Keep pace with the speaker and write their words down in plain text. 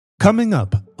Coming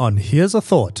up on Here's a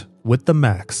Thought with the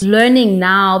Makhs. Learning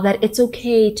now that it's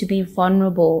okay to be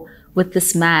vulnerable with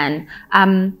this man.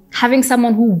 Having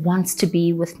someone who wants to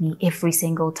be with me every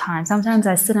single time. Sometimes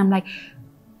I sit and I'm like,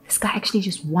 this guy actually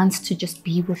just wants to just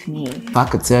be with me. If I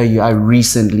could tell you, I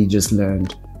recently just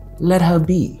learned, let her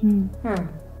be.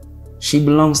 She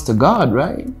belongs to God,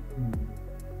 right?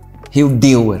 He'll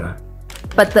deal with her.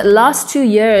 But the last 2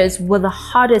 years were the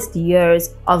hardest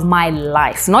years of my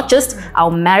life. Not just our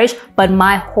marriage, but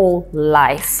my whole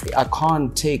life. I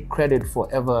can't take credit for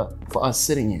us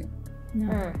sitting here.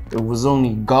 No. It was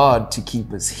only God to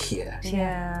keep us here.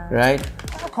 Yeah. Right?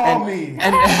 Call me.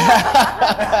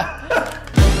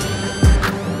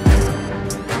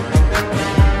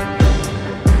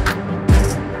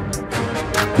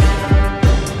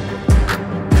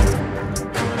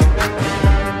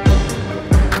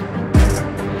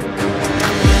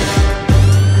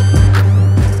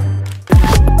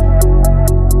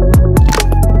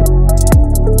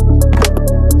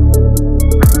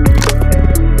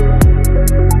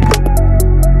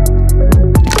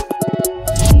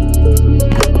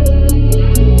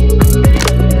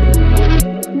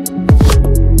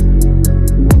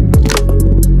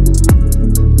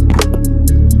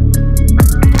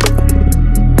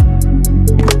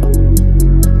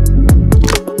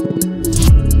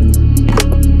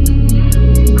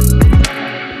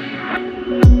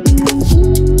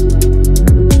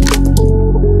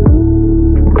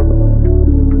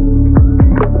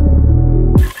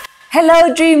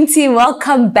 Hello, Dream Team.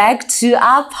 Welcome back to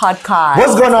our podcast.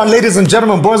 What's going on, ladies and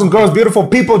gentlemen, boys and girls, beautiful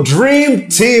people, Dream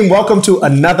Team? Welcome to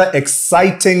another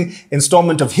exciting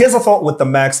installment of Here's a Thought with the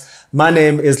Makhs. My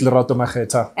name is Lerato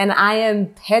Macheta. And I am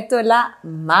Phetola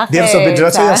Makhs. Did I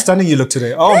tell you how stunning you look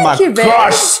today? Oh Thank my you, babe.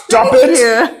 gosh, stop Thank it.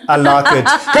 you. I like it.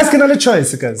 Guys, can I have a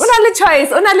choice, guys?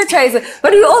 Unale choice.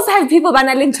 But we also have people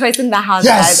banning choice in the house,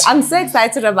 Yes. guys. I'm so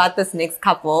excited about this next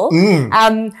couple.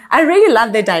 I really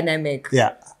love their dynamic.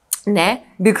 Yeah. Ne?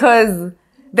 Because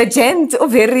the gent are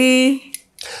very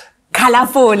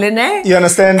colorful, ne? You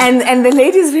understand? And the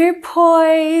lady is very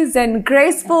poised and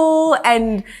graceful,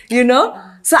 and you know.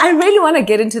 So I really want to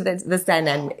get into this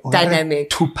dynamic.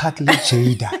 Tupac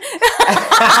Jada.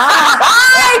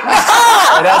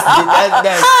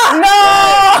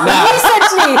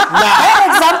 Recently, an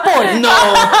example. No.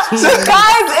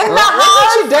 Guys in the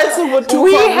house, She dancing with Tupac or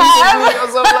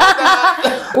something like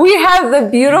that. we have the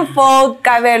beautiful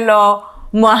Kabelo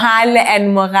Mohale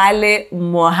and Mogale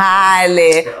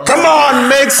Mohale. Come on,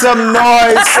 make some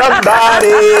noise,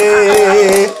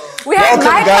 somebody. We have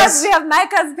Welcome, guys.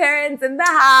 Micah's parents in the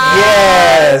house.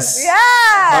 Yes.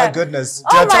 Yeah. My goodness. Oh,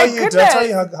 Did I my tell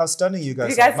you how stunning you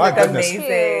guys You guys are? My look goodness.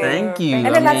 amazing. Thank you.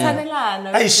 And then that's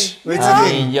Aish, wait till you. Y'all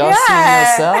seeing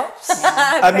yourselves?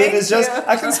 I mean, it's just,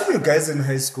 I can see you guys in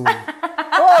high school.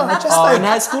 Oh, in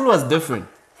high school was different.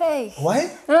 Hey.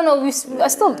 Why? No, we are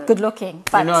still good looking.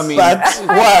 But You know what I mean? But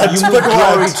what? You But moved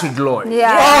glory what? to glory.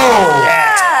 yeah. Oh,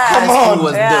 come High school on.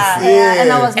 was different. Yeah.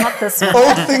 And I was not this one.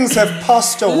 Old things have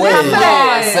passed away.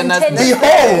 Yes, and that's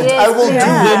Behold, I will do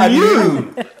Yeah.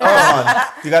 anew. Come on.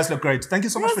 You guys look great. Thank you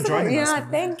so much for joining us. Yeah,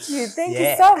 thank you. Thank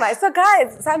Yeah. you so much. So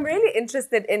guys, I'm really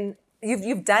interested in,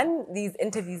 you've done these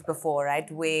interviews before, right?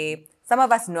 Where some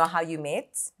of us know how you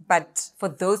met, but for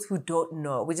those who don't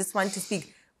know, we just want to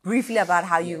speak briefly about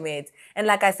how you met. And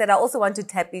like I said, I also want to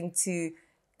tap into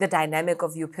the dynamic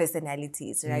of your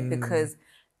personalities, right? Because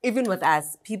even with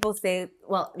us, people say,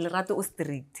 well, Lerato is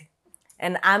strict.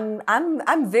 And I'm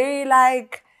very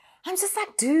like, I'm just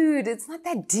like, dude, it's not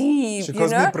that deep. She you calls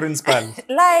know? me principal.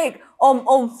 Like,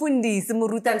 fundi,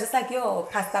 simuruta. I'm just like, yo,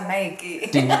 Pastor Mike.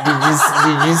 Did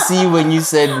you see when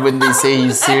they say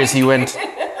he's serious, he went, So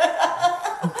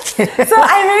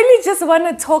I really just want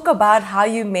to talk about how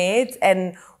you met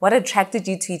and what attracted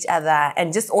you to each other,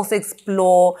 and just also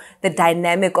explore the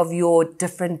dynamic of your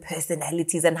different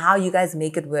personalities and how you guys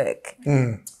make it work.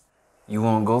 you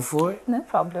won't go for it? No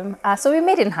problem. So we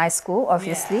met in high school,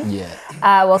 obviously. Yeah.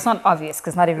 Well, it's not obvious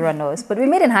because not everyone knows, but we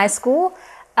met in high school.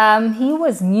 He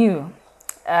was new.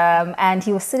 And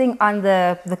he was sitting on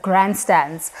the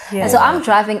grandstands. Yeah. And so I'm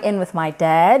driving in with my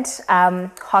dad,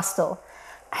 hostel.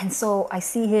 And so I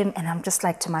see him and I'm just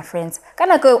like to my friends,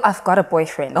 can I go? I've got a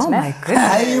boyfriend. Oh my goodness.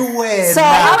 I win. So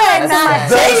I went to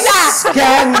The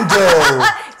scandal.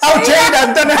 Oh,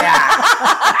 Jada, done it.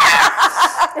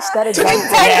 started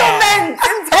Entanglement.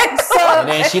 So And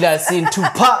then she done seen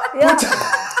Tupac.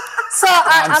 So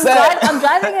I'm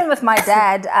driving in with my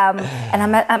dad, and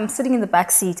I'm sitting in the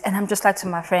back seat, and I'm just like to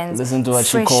my friends, listen to what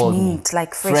she called me.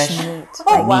 Like fresh meat.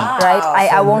 Oh, like, wow. Right?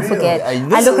 I won't forget.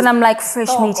 I look and I'm like, fresh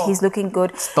meat, he's looking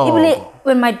good. Even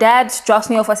when my dad drops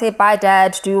me off, I say, bye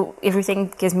dad, do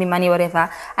everything, gives me money, whatever.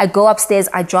 I go upstairs,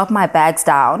 I drop my bags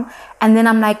down, and then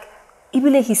I'm like,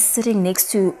 Ibile, he's sitting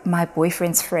next to my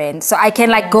boyfriend's friend. So I can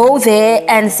like go there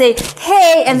and say,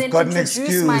 hey, and then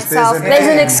introduce myself. There's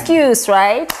an excuse,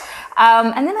 right?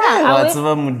 And then I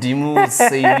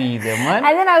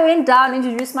went down,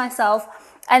 introduced myself,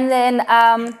 and then,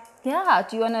 yeah,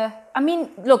 do you want to, I mean,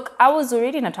 look, I was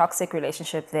already in a toxic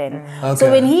relationship then. Okay. So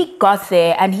when he got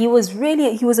there, and he was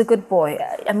a good boy.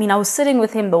 I mean, I was sitting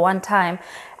with him the one time,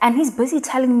 and he's busy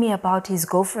telling me about his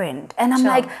girlfriend. And I'm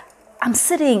like, I'm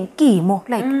sitting, Kimo,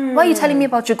 like, why are you telling me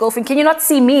about your girlfriend? Can you not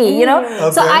see me, you know?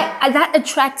 Okay. So that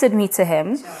attracted me to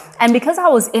him. And because I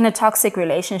was in a toxic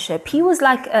relationship, he was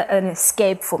like an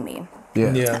escape for me.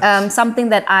 Yeah. Something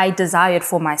that I desired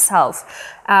for myself.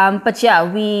 But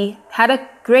yeah, we had a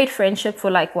great friendship for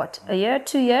like, what, a year,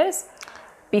 2 years?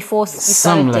 Before we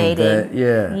started dating.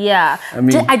 Yeah. I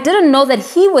mean, I didn't know that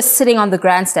he was sitting on the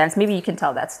grandstands. Maybe you can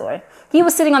tell that story. He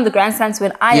was sitting on the grandstands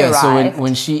when I arrived.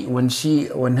 So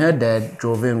when her dad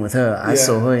drove in with her, I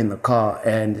saw her in the car,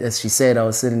 and as she said, I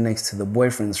was sitting next to the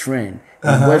boyfriend's friend.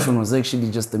 And the boyfriend was actually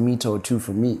just a meter or two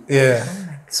from me. Yeah.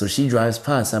 So she drives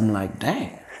past. I'm like,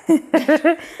 damn.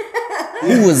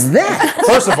 Who was that?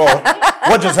 First of all,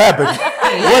 what just happened?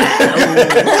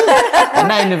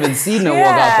 And I ain't even seen her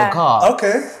walk out the car.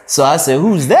 Okay. So I said,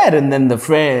 who's that? And then the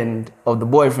friend of the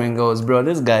boyfriend goes, bro,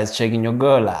 this guy's checking your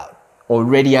girl out.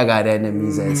 Already I got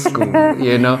enemies at school,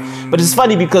 you know? But it's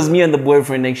funny because me and the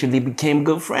boyfriend actually became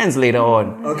good friends later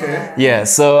on. Okay. Yeah,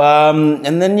 so,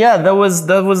 and then, yeah, that was,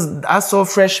 I saw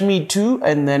Fresh Meat too.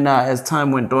 And then as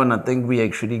time went on, I think we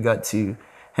actually got to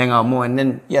hang out more. And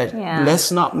then, let's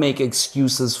not make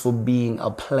excuses for being a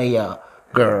player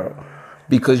girl.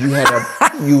 Because you had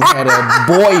a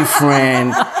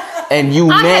boyfriend and you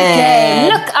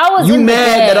mad. Look, I was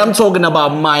mad that I'm talking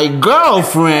about my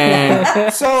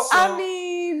girlfriend.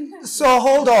 So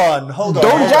hold on.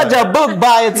 Don't judge a book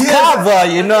by its cover,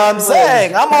 you know what I'm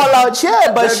saying? I'm all out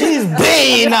here, but she's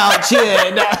being out here.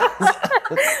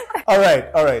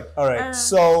 All right.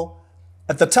 So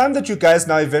at the time that you guys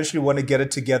now eventually want to get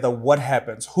it together, what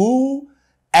happens? Who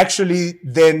actually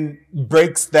then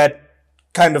breaks that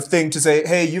kind of thing to say,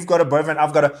 hey, you've got a boyfriend,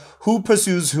 I've got who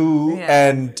pursues who,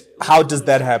 and how does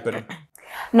that happen?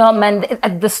 No, man,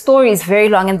 the story is very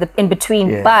long in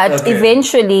between, but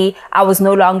eventually I was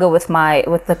no longer with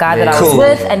the guy that I was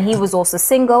with, and he was also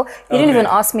single. He didn't even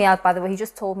ask me out, by the way. He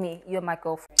just told me, you're my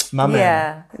girlfriend. My man.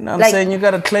 Yeah. You know what I'm saying? You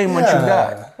got to claim what you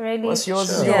got. Really? What's yours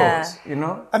is yours, you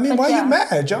know? I mean, why are you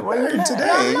mad? You're married today.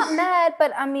 No, I'm not mad,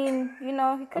 but I mean, you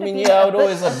know, he could have been I would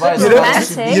always advise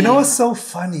you know what's so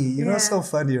funny? You know what's so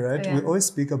funny, right? We always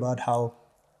speak about how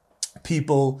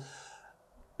people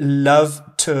love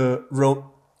to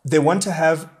they want to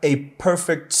have a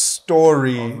perfect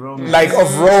story,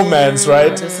 of romance,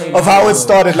 right? Of how it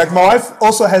started. Like, my wife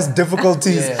also has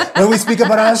difficulties when we speak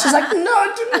about it. She's like, no,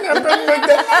 it didn't happen like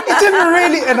that. It didn't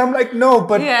really. And I'm like, no,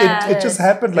 but it just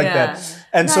happened like that.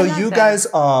 And so you guys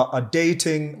are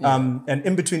dating, and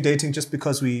in between dating, just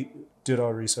because we did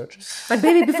our research. But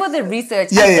baby, before the research,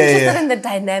 I'm interested in the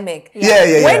dynamic.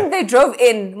 When they drove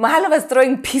in, Mohale was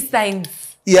throwing peace signs.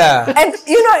 Yeah. And,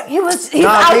 you know, he's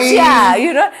out here,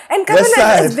 you know. And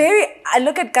Kabelo is I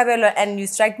look at Kabelo and you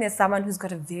strike me as someone who's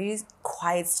got a very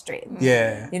quiet strength.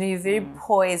 Yeah. You know, you're very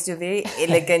poised, you're very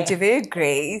elegant, you're very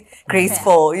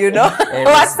graceful, you know.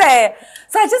 What's that?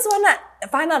 So I just want to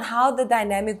find out how the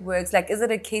dynamic works. Like, is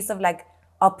it a case of like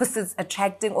opposites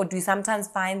attracting, or do you sometimes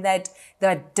find that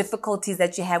there are difficulties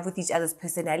that you have with each other's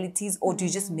personalities, or do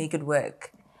you just make it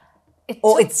work?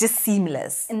 It's just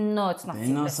seamless. No, it's not. There's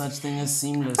no such thing as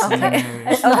seamless.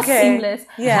 It's not seamless.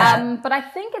 Yeah. But I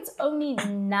think it's only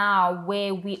now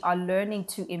where we are learning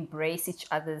to embrace each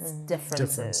other's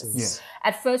differences.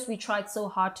 At first, we tried so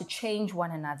hard to change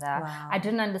one another. Wow. I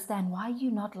didn't understand, why are you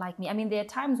not like me? I mean, there are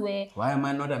times where... Why am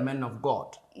I not a man of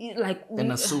God? Like... In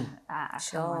a suit.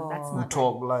 Come on, that's not...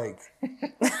 Talk like...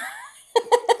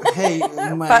 Hey,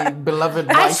 my beloved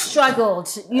wife. I struggled.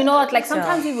 You know what? Like,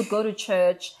 sometimes we would go to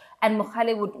church... And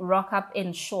Mohale would rock up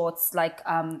in shorts like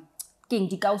King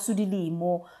Dikau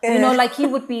Sudilimo. You know, like he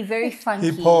would be very funky.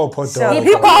 Hip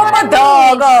hop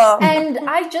dog. And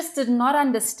I just did not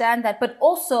understand that. But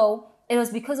also, it was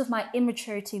because of my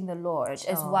immaturity in the Lord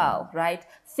as well, right?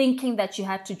 Thinking that you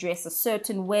had to dress a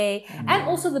certain way. And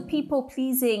also the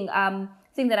people-pleasing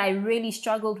thing that I really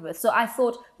struggled with. So I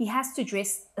thought he has to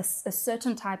dress a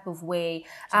certain type of way.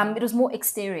 It was more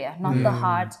exterior, not the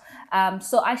heart.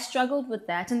 So I struggled with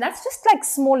that. And that's just like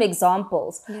small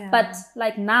examples. Yeah. But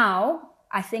like now,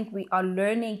 I think we are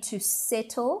learning to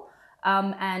settle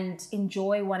and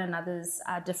enjoy one another's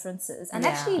differences and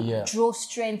actually draw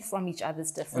strength from each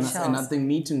other's differences. And I think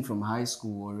meeting from high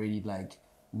school already, like,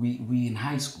 we in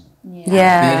high school. Yeah.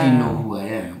 I barely know who I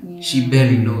am. Yeah. She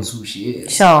barely knows who she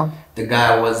is. Sure. The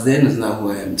guy I was then is not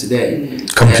who I am today.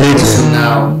 Completely. So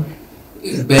now,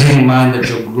 bearing in mind that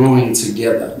you're growing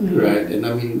together, right? And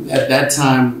I mean, at that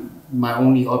time, my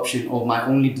only option or my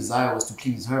only desire was to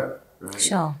please her, right?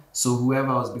 Sure. So whoever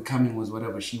I was becoming was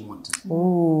whatever she wanted.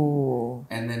 Ooh.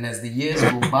 And then as the years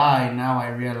go by, now I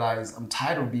realize I'm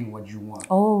tired of being what you want.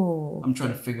 Oh. I'm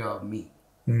trying to figure out me.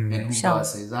 And who God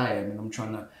says I am, and I'm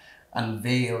trying to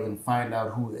unveil and find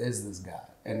out who is this guy.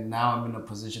 And now I'm in a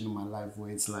position in my life where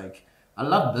it's like, I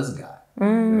love this guy,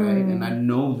 right? And I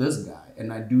know this guy,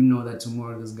 and I do know that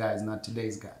tomorrow this guy is not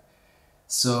today's guy.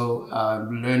 So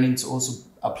learning to also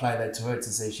apply that to her, to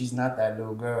say she's not that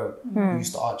little girl who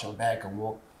used to arch her back and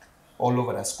walk all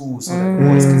over that school so that the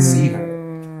boys could see her.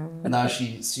 And now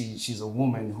she's a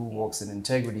woman who walks in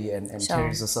integrity and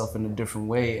carries herself in a different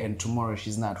way. And tomorrow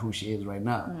she's not who she is right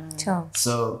now. Sure.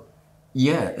 So,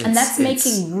 yeah. And that's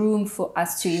making room for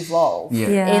us to evolve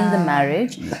in the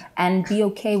marriage and be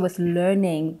okay with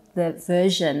learning the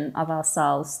version of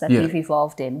ourselves that we've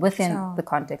evolved in within the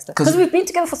context of, because we've been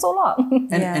together for so long.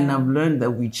 And I've learned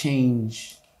that we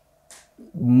change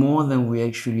more than we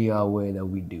actually are aware that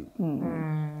we do.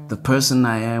 The person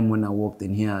I am when I walked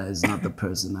in here is not the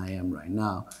person I am right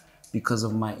now because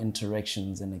of my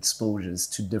interactions and exposures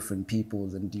to different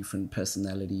peoples and different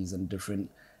personalities and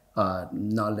different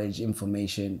knowledge,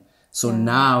 information. So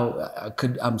now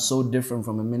I'm so different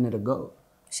from a minute ago.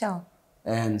 Sure.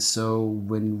 And so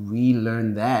when we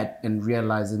learn that and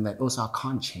realizing that, also I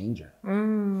can't change her.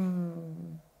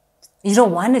 You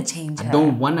don't want to change her. I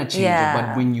don't want to change her,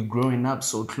 but when you're growing up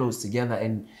so close together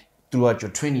and throughout your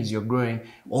 20s, you're growing,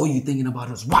 all you're thinking about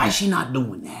is, why is she not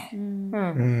doing that?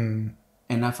 And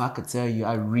if I could tell you,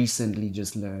 I recently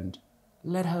just learned,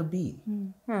 let her be.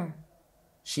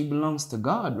 She belongs to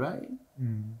God, right?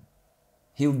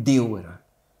 He'll deal with her.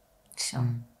 Sure.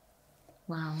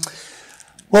 Wow.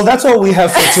 Well, that's all we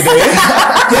have for today.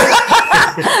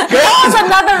 That was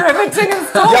another riveting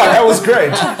story. Yeah, that was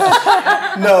great.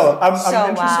 No, I'm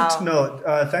interested to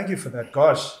know. Thank you for that.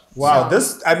 Gosh, wow.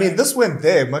 This went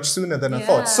there much sooner than I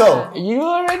thought. So you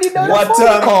already know the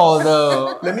phone call,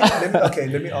 though. let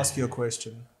me ask you a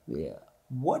question. Yeah.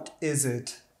 What is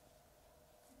it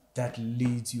that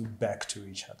leads you back to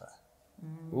each other?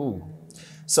 Ooh.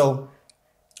 So,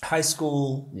 high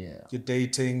school. You're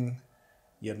dating.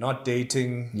 You're not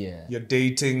dating. You're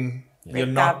dating. You're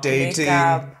not dating,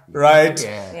 right?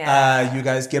 You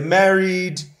guys get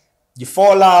married, you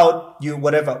fall out, you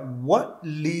whatever. What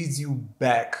leads you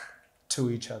back to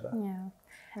each other?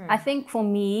 I think for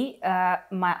me,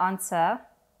 my answer,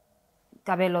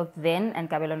 Kabelo then and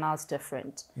Kabelo now is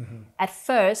different. At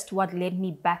first, what led me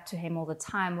back to him all the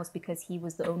time was because he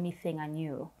was the only thing I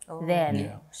knew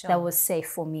that was safe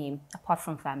for me, apart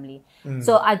from family.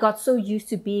 So I got so used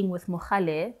to being with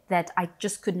Mogale that I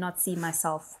just could not see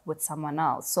myself with someone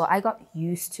else. So I got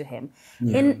used to him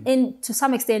in to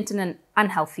some extent in an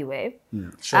unhealthy way.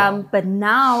 But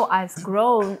now I've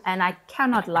grown and I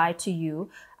cannot lie to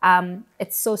you.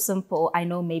 It's so simple. I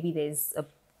know maybe there's a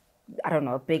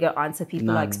bigger answer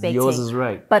people are expecting. Yours is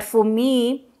right. But for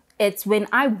me, it's when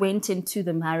I went into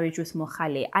the marriage with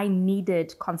Mogale, I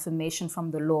needed confirmation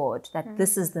from the Lord that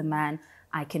this is the man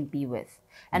I can be with.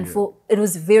 And it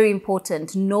was very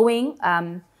important knowing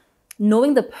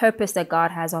the purpose that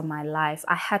God has on my life.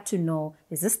 I had to know,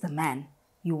 is this the man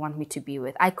you want me to be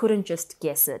with? I couldn't just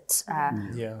guess it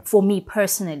for me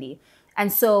personally.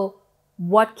 And so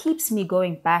what keeps me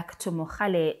going back to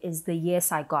Mogale is the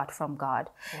yes I got from God.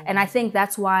 And I think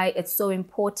that's why it's so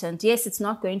important. Yes, it's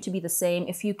not going to be the same.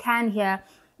 If you can hear,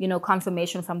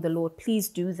 confirmation from the Lord, please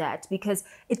do that because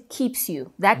it keeps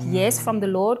you. That yes from the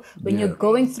Lord, when you're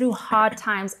going through hard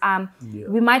times,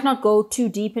 we might not go too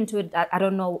deep into it. I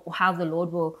don't know how the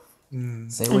Lord will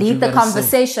lead the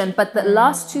conversation, but the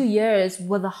last 2 years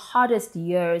were the hardest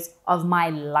years of my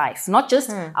life, not just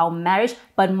our marriage,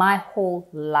 but my whole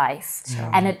life.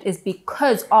 And it is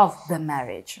because of the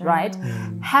marriage, right?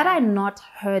 Had I not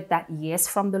heard that yes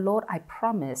from the Lord, I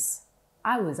promise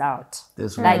I was out.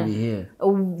 This would be here.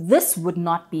 This would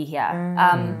not be here.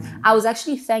 I was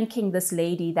actually thanking this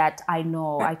lady that I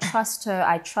know. I trust her.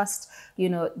 I trust,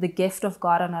 the gift of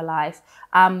God on her life.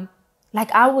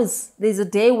 Like there's a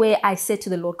day where I said to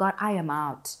the Lord, God, I am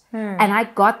out. And I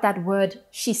got that word.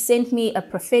 She sent me a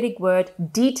prophetic word,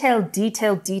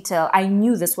 detail. I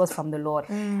knew this was from the Lord.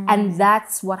 And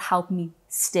that's what helped me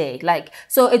stay. Like,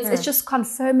 so it's just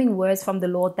confirming words from the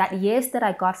Lord, that yes, that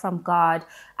I got from God,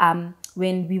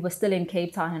 when we were still in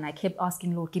Cape Town, and I kept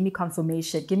asking, Lord, give me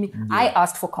confirmation. I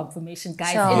asked for confirmation,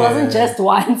 guys. It wasn't just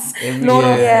once. Lord,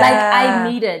 like I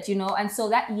needed, and so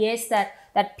that yes,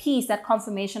 that peace, that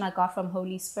confirmation I got from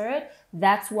Holy Spirit,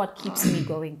 that's what keeps me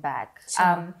going back.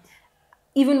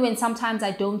 Even when sometimes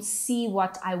I don't see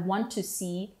what I want to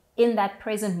see in that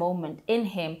present moment in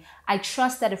him, I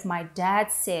trust that if my dad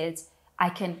says, I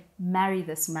can marry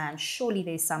this man, surely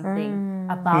there's something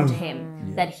about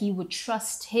him that he would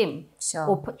trust him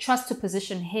or trust to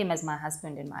position him as my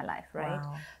husband in my life, right?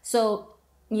 Wow. So,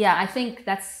 yeah, I think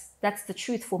that's the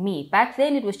truth for me. Back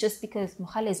then, it was just because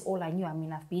Mogale is all I knew. I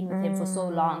mean, I've been with him for so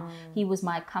long. He was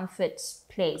my comfort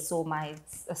place or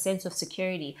a sense of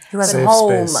security. He was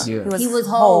home. Yeah. He was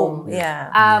home.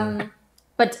 Yeah.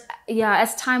 But yeah,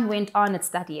 as time went on, it's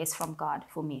that yes from God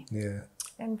for me. Yeah.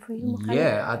 And for you, Mogale?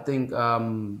 Yeah, I think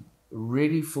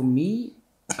really for me,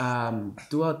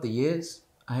 throughout the years,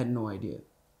 I had no idea.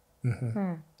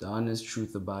 The honest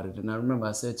truth about it. And I remember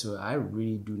I said to her, I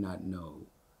really do not know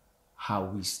how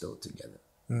we still together,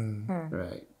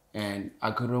 right? And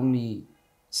I could only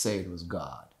say it was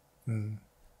God.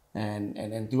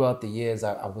 And throughout the years,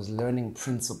 I was learning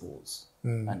principles.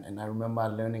 And I remember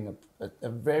learning a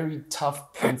very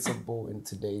tough principle in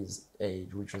today's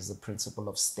age, which was the principle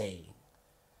of staying.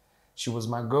 She was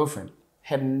my girlfriend,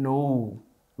 had no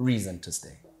reason to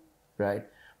stay, right?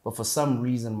 But for some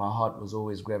reason, my heart was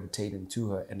always gravitating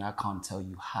to her, and I can't tell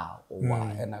you how or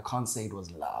why. And I can't say it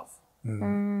was love.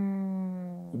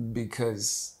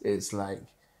 Because it's like,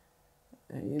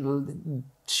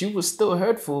 she was still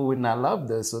hurtful when I loved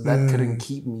her, so that couldn't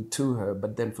keep me to her.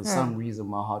 But then for some reason,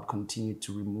 my heart continued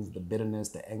to remove the bitterness,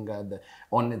 the anger,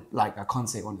 I can't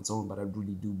say on its own, but I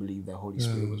really do believe that Holy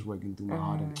Spirit was working through my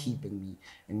heart and keeping me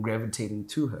and gravitating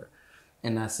to her.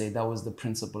 And I say that was the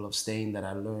principle of staying that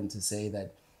I learned, to say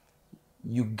that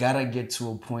you gotta get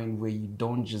to a point where you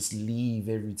don't just leave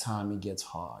every time it gets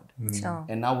hard.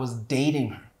 And I was dating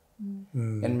her.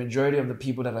 And majority of the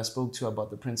people that I spoke to about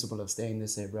the principle of staying, they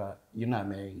say, bro, you're not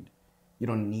married. You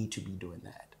don't need to be doing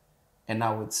that. And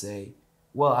I would say,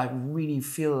 well, I really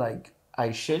feel like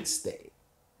I should stay.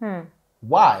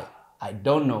 Why? I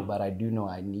don't know, but I do know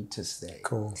I need to stay.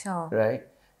 Cool. Right?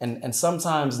 And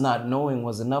sometimes not knowing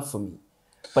was enough for me.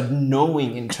 But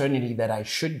knowing internally that I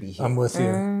should be here. I'm with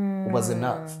you. Was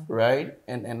enough, right?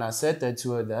 And I said that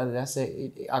to her the other day. I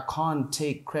said, I can't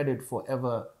take credit for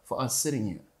us sitting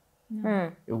here.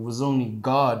 It was only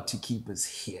God to keep us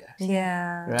here.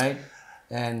 Yeah. Right?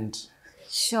 And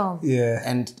yeah.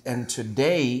 And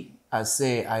today I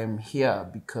say I am here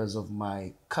because of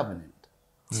my covenant.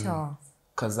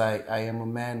 Because I am a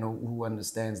man who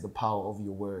understands the power of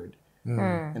your word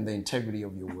and the integrity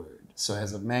of your word. So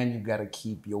as a man, you gotta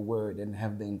keep your word and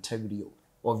have the integrity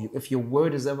of you. If your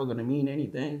word is ever gonna mean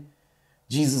anything,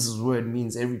 Jesus' word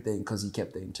means everything because he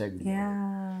kept the integrity.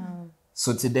 Yeah.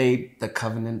 So today, the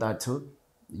covenant I took,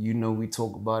 we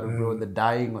talk about it, bro, the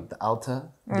dying at the altar.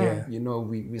 Yeah.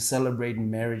 We celebrate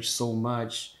marriage so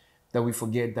much that we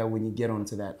forget that when you get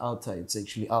onto that altar, it's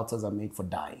actually, altars are made for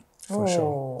dying. For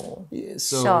sure. Yeah,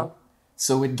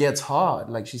 so it gets hard.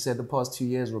 Like she said, the past 2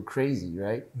 years were crazy,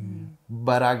 right?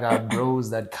 But I got bros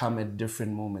that come at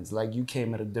different moments. Like you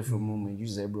came at a different moment. You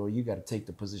said, bro, you got to take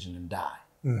the position and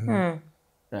die.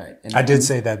 Right. And I did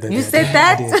say that. You said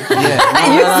that? I did. Yeah.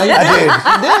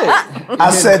 I did.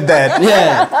 I said that.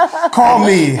 Yeah. Call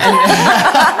me.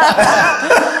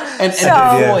 And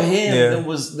before him,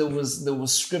 there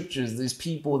was scriptures. There's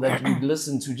people that you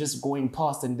listen to just going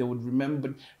past, and they would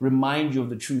remind you of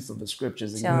the truth of the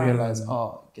scriptures, and you realize,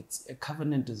 a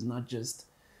covenant is not just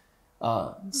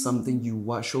something you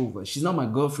wash over. She's not my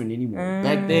girlfriend anymore.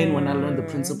 Back then, when I learned the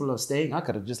principle of staying, I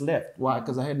could have just left. Why?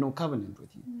 Because I had no covenant with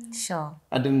you.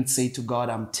 I didn't say to God,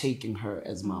 I'm taking her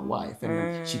as my wife,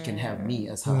 and she can have me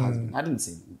as her husband. I didn't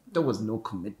say, there was no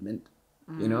commitment.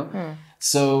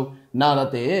 So now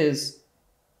that there is,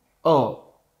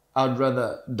 I'd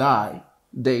rather die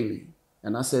daily.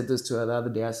 And I said this to her the other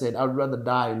day. I said, I'd rather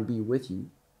die and be with you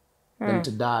than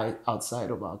to die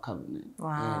outside of our covenant.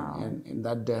 Wow. And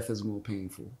that death is more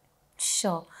painful.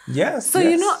 Sure. Yes. So,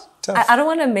 I don't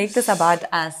want to make this about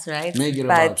us, right? Make it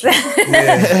about you.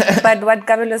 But what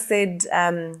Kabelo said,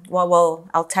 well,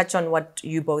 I'll touch on what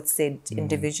you both said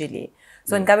individually.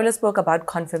 So when Kabelo spoke about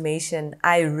confirmation,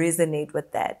 I resonate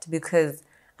with that because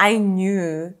I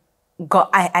knew God,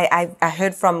 I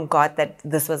heard from God that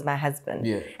this was my husband.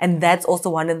 Yeah. And that's also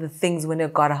one of the things when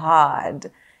it got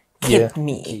hard, kept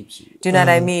me. Keeps you. Do you know what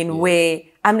I mean? Yeah. Where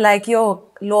I'm like, yo,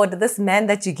 Lord, this man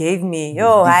that you gave me,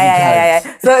 yo,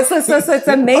 So it's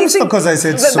amazing. Because I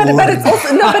said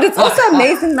but it's also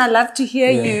amazing, my love, to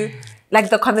hear you. Like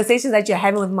the conversations that you're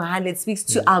having with Mohale, it speaks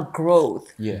to our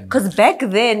growth. Yeah. Because back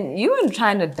then, you weren't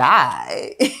trying to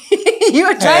die. You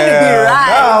were trying to be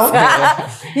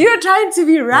right. You were trying to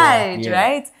be right,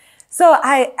 right? So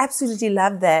I absolutely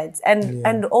love that.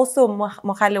 And also,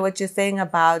 Mohale, what you're saying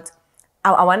about,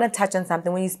 I want to touch on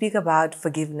something. When you speak about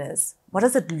forgiveness, what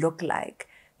does it look like?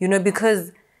 You know,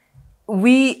 because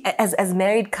we, as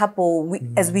married couple,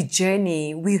 as we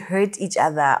journey, we hurt each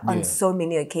other on so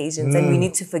many occasions, and we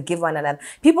need to forgive one another.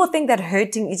 People think that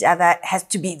hurting each other has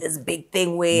to be this big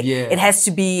thing where it has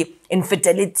to be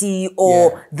infidelity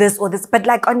or this or this. But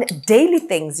like on daily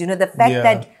things, you know, the fact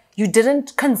that you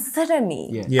didn't consider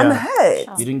me, I'm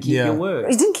hurt. You didn't keep your word.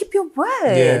 You didn't keep your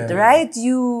word, right?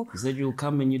 You said you'll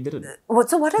come and you didn't.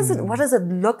 So what does it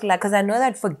look like? Because I know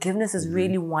that forgiveness is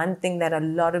really one thing that a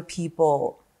lot of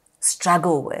people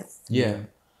struggle with. Yeah.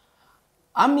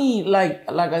 I mean, like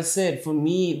I said, for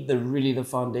me, the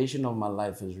foundation of my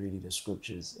life is really the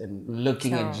scriptures and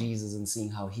looking at Jesus and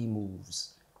seeing how he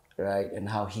moves, right? And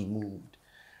how he moved.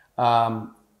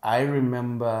 I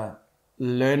remember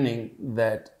learning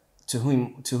that to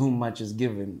whom much is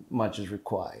given, much is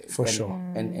required. For sure.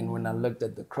 And when I looked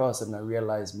at the cross and I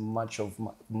realized much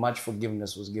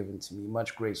forgiveness was given to me,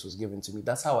 much grace was given to me.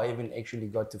 That's how I even actually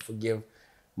got to forgive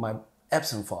my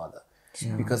absent father,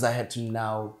 because I had to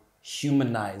now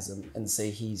humanize him and say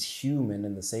he's human,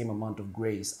 and the same amount of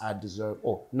grace I deserve,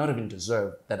 or not even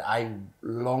deserve, that I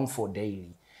long for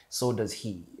daily, so does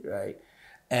he, right?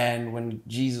 And when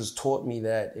Jesus taught me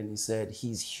that, and he said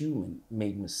he's human,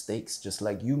 made mistakes just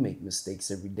like you make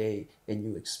mistakes every day, and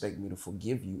you expect me to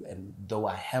forgive you, and though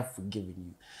I have forgiven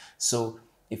you. So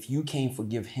if you can't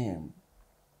forgive him,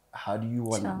 how do you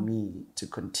want me to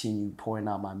continue pouring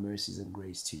out my mercies and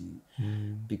grace to you?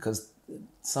 Because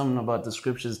something about the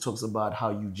scriptures talks about how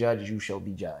you judge, you shall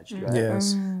be judged, right?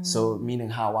 Yes. So meaning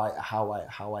how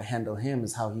I handle him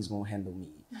is how he's going to handle me.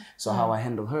 So how I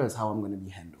handle her is how I'm going to be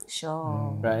handled.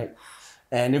 Sure. Right?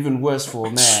 And even worse for a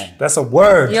man. That's a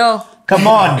word. Yo. Come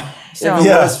on. Even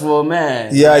worse for a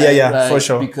man. Yeah, right? like, for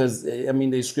sure. Because, I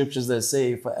mean, there's scriptures that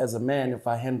say, as a man, if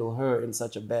I handle her in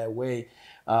such a bad way,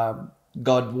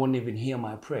 God won't even hear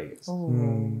my prayers.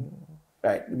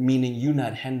 Right? Meaning you're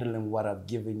not handling what I've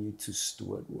given you to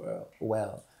steward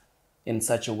well in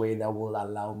such a way that will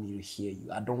allow me to hear you.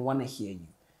 I don't want to hear you.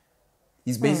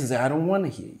 He's basically saying, I don't want to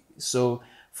hear you. So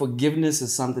forgiveness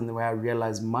is something where I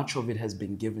realize much of it has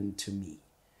been given to me.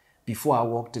 Before I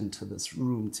walked into this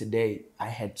room today, I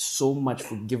had so much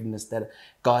forgiveness that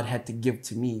God had to give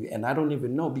to me. And I don't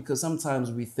even know, because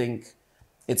sometimes we think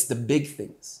it's the big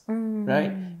things,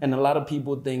 right? And a lot of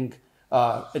people think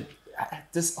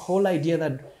this whole idea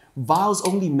that vows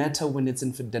only matter when it's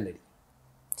infidelity.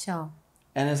 Sure.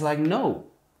 And it's like, no.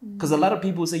 Because a lot of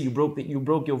people say you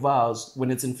broke your vows when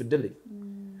it's infidelity.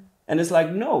 And it's like,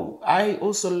 no. I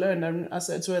also learned, and I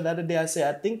said to her the other day, I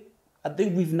said, I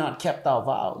think we've not kept our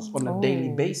vows on a daily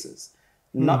basis.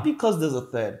 Not because there's a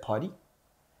third party.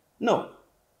 No.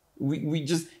 We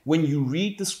just, when you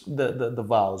read the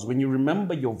vows, when you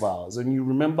remember your vows, and you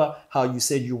remember how you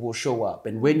said you will show up,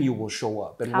 and when you will show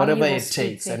up, and whatever it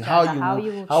takes, and how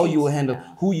you will handle,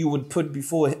 who you would put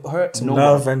before her, to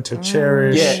love and to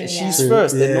cherish. Yeah, she's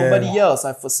first, and nobody else.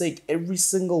 I forsake every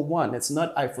single one. It's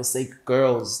not I forsake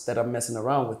girls that I'm messing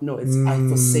around with. No, it's I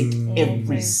forsake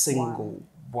every single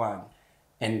one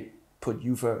and put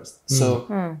you first.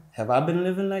 So have I been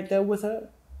living like that with her?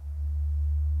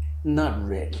 Not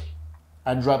really.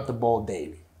 I drop the ball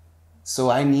daily. So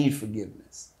I need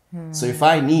forgiveness. So if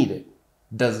I need it,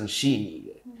 doesn't she need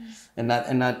it? And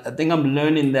I think I'm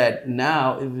learning that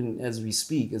now, even as we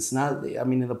speak. It's not, I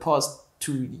mean, in the past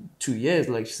two years,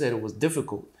 like she said, it was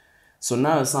difficult. So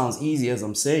now it sounds easy as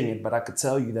I'm saying it, but I could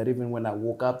tell you that even when I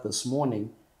woke up this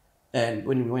morning and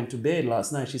when we went to bed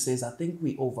last night, she says, I think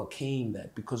we overcame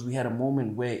that because we had a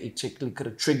moment where it could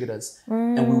have triggered us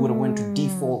and we would have went to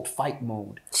default fight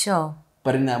mode. Sure.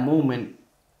 But in that moment,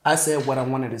 I said what I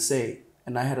wanted to say,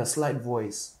 and I had a slight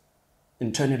voice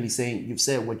internally saying, you've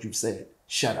said what you've said.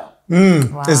 Shut up.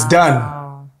 Wow. It's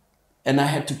done. And I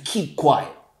had to keep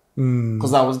quiet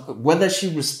because whether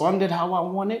she responded how I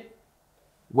wanted,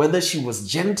 whether she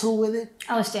was gentle with it.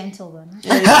 I was gentle then.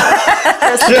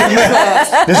 Let's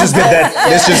just get that.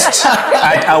 Let's just.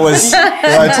 I was.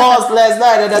 I paused last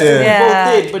night, and that's what we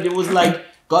both did. But it was like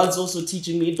God's also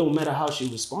teaching me it don't matter how she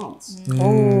responds.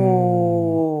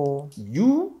 Oh.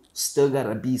 you still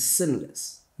gotta be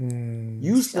sinless.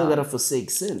 You still gotta forsake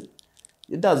sin.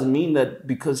 It doesn't mean that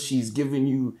because she's giving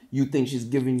you, you think she's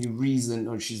giving you reason,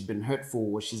 or she's been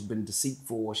hurtful, or she's been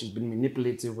deceitful, or she's been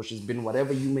manipulative, or she's been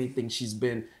whatever you may think she's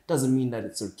been. Doesn't mean that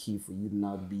it's okay for you to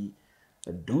now be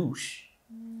a douche.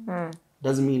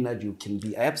 Doesn't mean that you can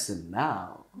be absent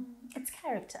now. It's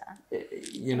character.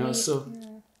 You know,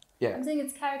 yeah. I'm saying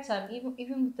it's character.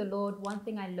 Even with the Lord, one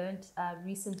thing I learned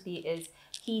recently is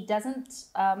He doesn't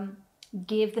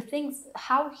give the things,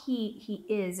 how he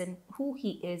is and who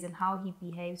He is and how He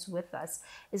behaves with us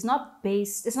is not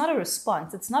based, it's not a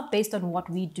response. It's not based on what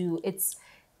we do. It's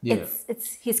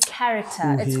His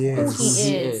character. It's who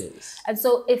He is. And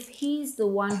so if He's the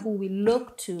one who we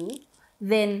look to,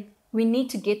 then we need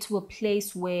to get to a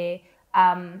place where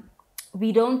I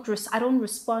don't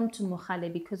respond to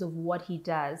Mohale because of what he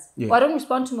does. Or I don't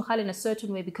respond to Mohale in a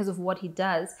certain way because of what he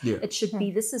does. It should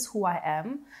be, this is who I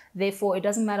am. Therefore, it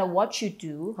doesn't matter what you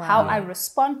do. How I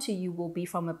respond to you will be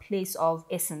from a place of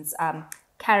essence,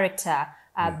 character.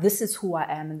 This is who I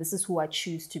am and this is who I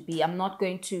choose to be. I'm not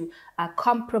going to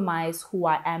compromise who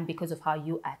I am because of how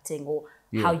you're acting or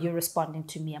how you're responding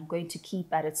to me. I'm going to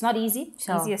keep at it. It's not easy. It's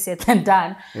easier said than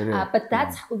done. But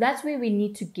that's where we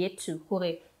need to get to.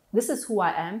 This is who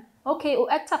I am. Okay,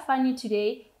 act funny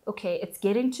today. Okay, it's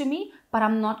getting to me, but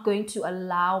I'm not going to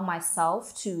allow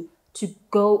myself to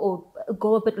go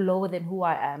a bit lower than who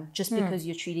I am just because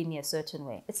you're treating me a certain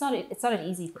way. It's not an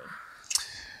easy thing.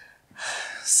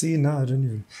 See, no, I don't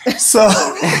even. So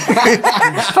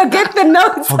forget the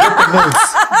notes. Forget the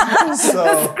notes. So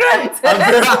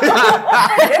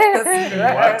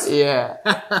what?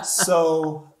 Yeah.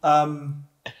 So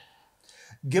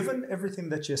given everything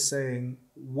that you're saying,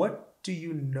 what do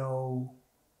you know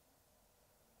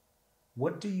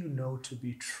to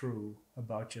be true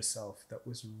about yourself that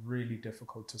was really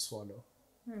difficult to swallow?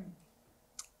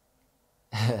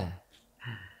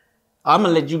 I'm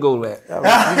gonna let you go there. You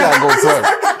gotta go first.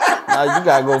 Now you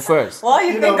gotta go first. While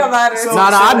you think about it.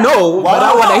 I know, but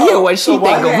I want to hear what she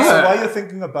thinks of her. So while you're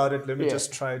thinking about it, let me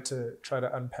just try to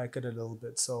unpack it a little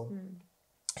bit. So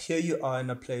here you are in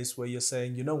a place where you're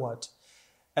saying, you know what?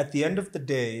 At the end of the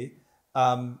day,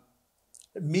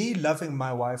 me loving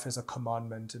my wife is a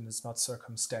commandment and it's not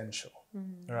circumstantial,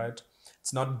 right?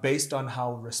 It's not based on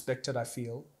how respected I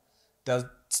feel.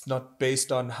 It's not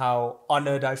based on how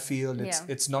honored I feel.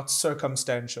 It's not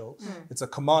circumstantial. It's a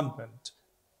commandment.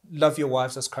 Love your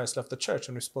wives as Christ loved the church.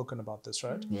 And we've spoken about this,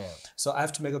 right? So I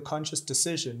have to make a conscious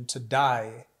decision to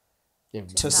die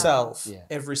to self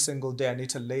every single day. I need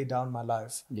to lay down my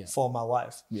life for my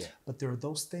wife. But there are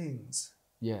those things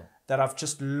that I've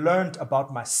just learned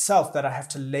about myself that I have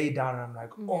to lay down. And I'm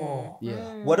like,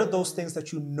 what are those things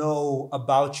that you know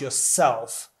about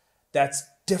yourself that's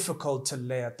difficult to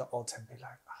lay at the altar and be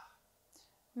like,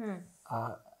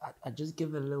 I just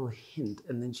give a little hint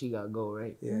and then she gotta go,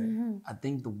 right? I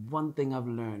think the one thing I've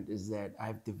learned is that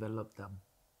I've developed a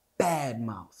bad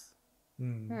mouth.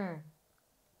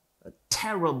 A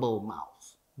terrible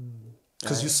mouth.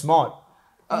 Because you're smart.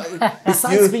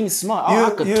 Besides being smart, I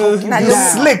could talk you down. You're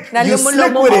slick. You're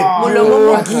slick with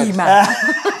it.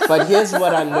 But here's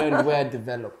what I learned where I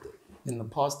developed it. In the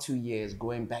past 2 years,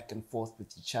 going back and forth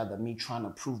with each other, me trying to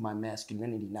prove my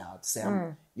masculinity now, to say,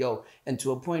 and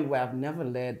to a point where I've never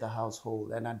led the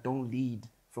household and I don't lead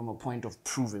from a point of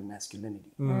proving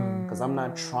masculinity. Because I'm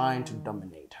not trying to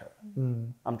dominate her.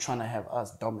 I'm trying to have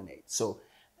us dominate. So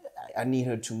I need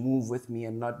her to move with me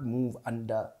and not move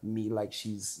under me like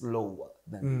she's lower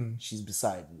than she's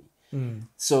beside me.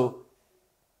 So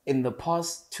in the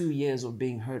past 2 years of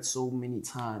being hurt so many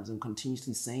times and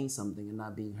continuously saying something and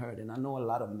not being heard, and I know a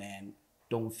lot of men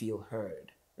don't feel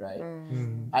heard, right?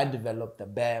 I developed a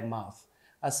bad mouth.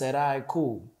 I said, all right,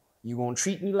 cool. You gonna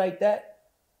treat me like that?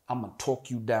 I'm gonna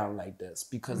talk you down like this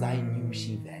because I knew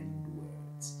she valued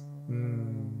words.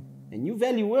 And you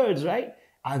value words, right?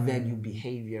 I value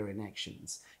behavior and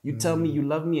actions. You tell me you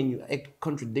love me and you act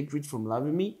contradictory from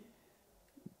loving me,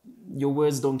 your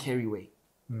words don't carry weight,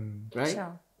 right?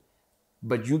 Sure.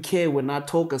 But you care when I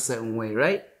talk a certain way,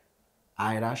 right?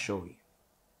 All right, I'll show you.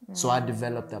 So I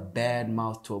developed a bad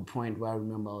mouth to a point where I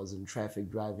remember I was in traffic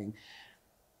driving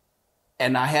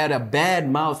and I had a bad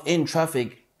mouth in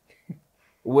traffic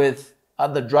with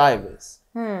other drivers.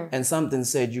 And something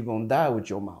said, you're going to die with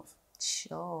your mouth.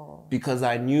 Sure. Because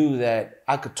I knew that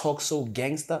I could talk so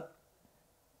gangster.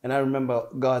 And I remember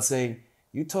God saying,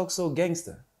 you talk so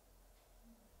gangster.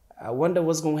 I wonder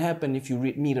what's going to happen if you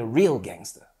meet a real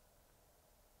gangster.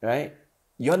 Right?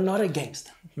 You're not a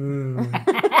gangster.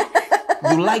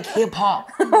 You like hip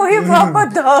hop. Oh, hip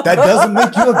hop, dog. That doesn't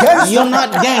make you a gangster. You're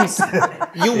not gangster.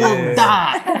 You will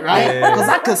die, right? Because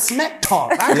I could smack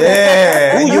talk. Who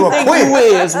you think you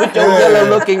is with your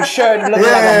yellow-looking shirt, looking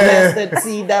like a mustard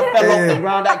seed that fell off the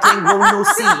ground that can't grow no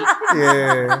seed.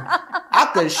 I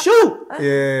could shoot.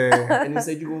 And he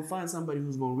said, you're gonna find somebody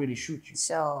who's gonna really shoot you.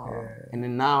 Sure. And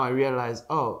then now I realized,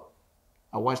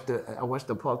 I watched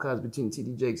the podcast between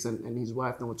T.D. Jakes and his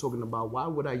wife, and we're talking about why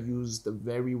would I use the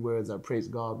very words I praise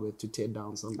God with to tear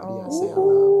down somebody I say I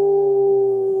love.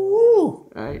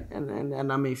 Right?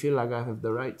 And I may feel like I have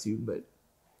the right to, but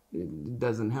it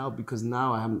doesn't help because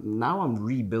now I'm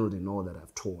rebuilding all that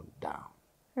I've torn down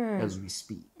as we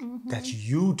speak. That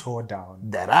you tore down.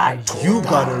 That I tore You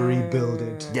down. gotta rebuild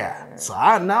it. Yeah. So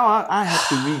I have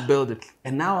to rebuild it.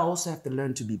 And now I also have to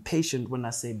learn to be patient when I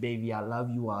say, baby, I love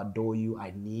you, I adore you,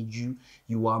 I need you.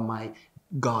 You are my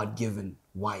God-given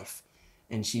wife.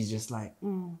 And she's just like,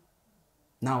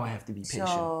 now I have to be patient.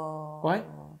 Why?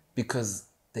 Because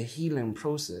the healing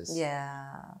process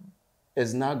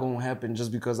is not going to happen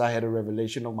just because I had a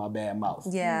revelation of my bad mouth.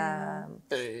 Yeah.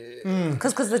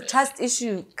 Because the trust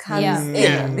issue comes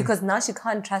in because now she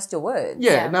can't trust your words.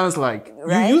 Yeah, now it's like,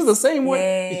 you use the same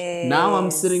word. Now I'm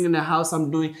sitting in the house,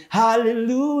 I'm doing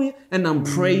hallelujah, and I'm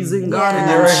praising God. And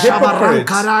you're a hypocrite.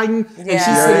 And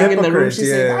she's sitting in the room, she's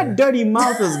saying, that dirty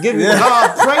mouth is giving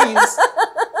God praise.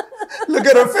 Look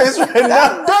at her face right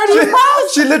now. Dirty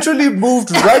mouth. She literally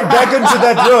moved right back into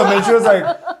that room and she was like,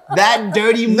 that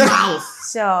dirty mouth.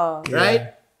 Sure.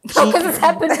 Right? Because it's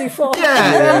happened before.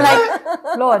 I'm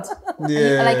like, Lord,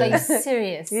 like, are you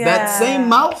serious? That same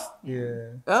mouth.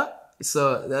 Yeah.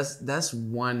 So that's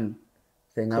one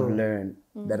thing I've learned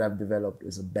that I've developed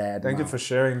is a bad Thank you for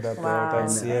sharing that, bro. Wow.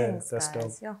 That's Thanks, that's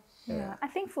guys. dope. Yeah. I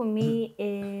think for me,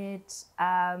 it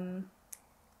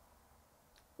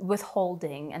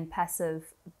withholding and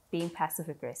being passive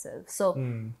aggressive. So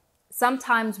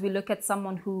sometimes we look at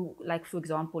someone who, like, for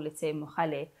example, let's say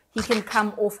Mohale, he can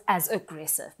come off as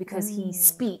aggressive because he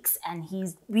speaks and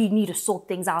we need to sort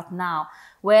things out now.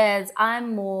 Whereas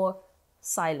I'm more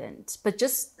silent. But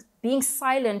just being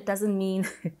silent doesn't mean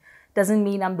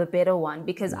I'm the better one,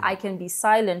 because I can be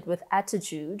silent with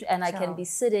attitude and I can be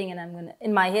sitting and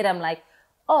in my head I'm like,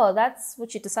 oh, that's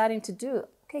what you're deciding to do.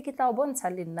 Okay,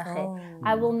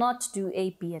 I will not do A,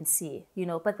 B, and C,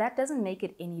 but that doesn't make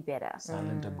it any better.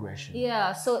 Silent aggression.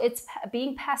 Yeah, so it's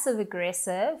being passive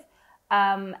aggressive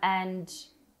and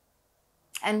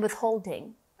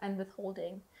withholding.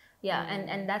 Yeah,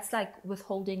 and that's like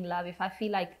withholding love. If I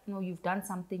feel like, you've done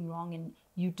something wrong and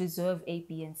you deserve A,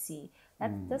 B, and C,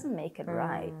 that doesn't make it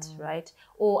right?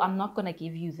 Or I'm not going to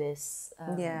give you this.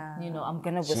 I'm going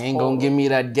to withhold. She ain't going to give me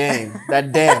that game,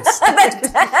 that dance.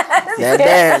 that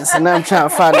dance. And I'm trying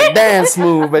to find a dance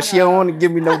move, but she don't want to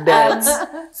give me no dance.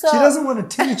 She doesn't want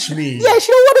to teach me. Yeah,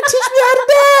 she don't want to teach me how to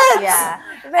dance. Yeah.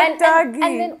 And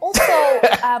then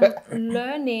also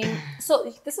learning.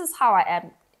 So this is how I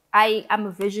am. I am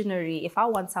a visionary. If I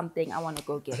want something, I want to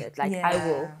go get it. Like I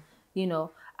will,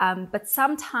 but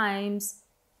sometimes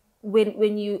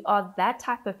when you are that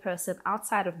type of person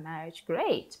outside of marriage,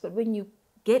 great. But when you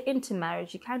get into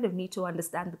marriage, you kind of need to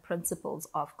understand the principles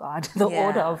of God, the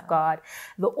order of God,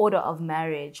 the order of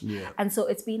marriage. Yeah. And so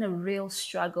it's been a real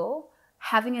struggle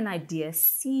having an idea,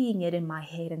 seeing it in my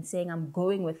head and saying, I'm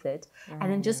going with it.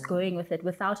 And then just going with it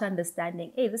without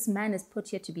understanding, hey, this man is put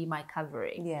here to be my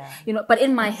covering. Yeah. But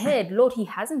in my head, Lord, he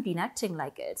hasn't been acting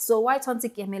like it. So why don't you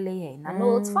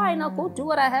no, it's fine. I'll go do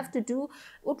what I have to do.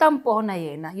 And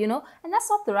that's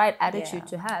not the right attitude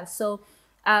to have. So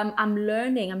I'm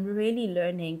really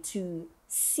learning to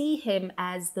see him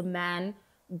as the man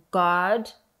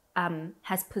God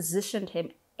has positioned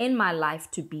him in my life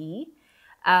to be.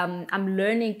 I'm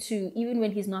learning to, even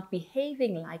when he's not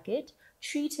behaving like it,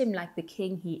 treat him like the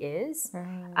king he is.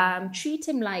 Treat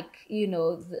him like,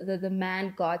 the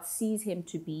man God sees him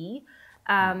to be.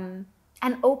 And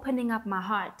opening up my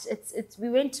heart. We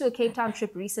went to a Cape Town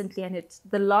trip recently, and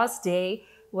the last day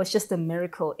was just a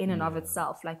miracle in and of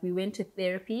itself. Like, we went to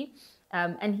therapy,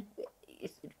 and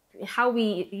how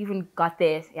we even got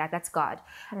there, that's God.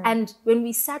 And when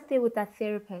we sat there with that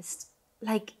therapist,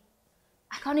 like,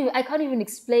 I can't even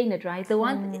explain it, right? The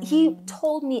one he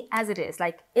told me as it is,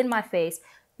 like in my face,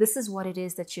 this is what it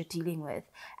is that you're dealing with.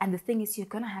 And the thing is, you're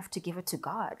gonna have to give it to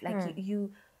God. Like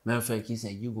Matter of fact, he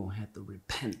said, you're going to have to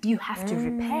repent. You have to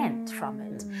repent from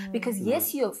it. Because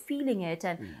yes, you're feeling it,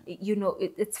 and you know,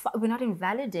 we're not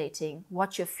invalidating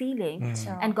what you're feeling.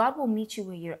 And God will meet you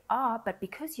where you are, but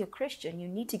because you're Christian, you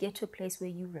need to get to a place where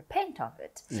you repent of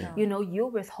it. You know, you're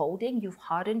withholding, you've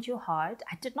hardened your heart.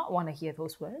 I did not want to hear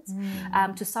those words.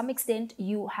 To some extent,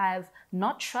 you have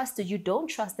not trusted, you don't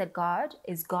trust that God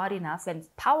is God enough and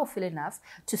powerful enough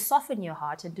to soften your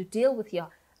heart and to deal with your.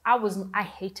 I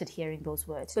hated hearing those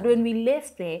words. But when we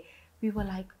left there, we were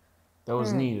like, that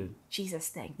was needed. Jesus,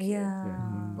 thank you.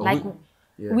 Like,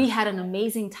 we had an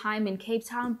amazing time in Cape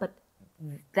Town, but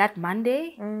that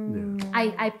Monday,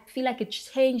 I feel like it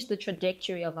changed the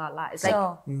trajectory of our lives.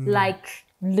 Like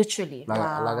literally. Like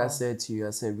I said to you,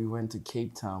 I said we went to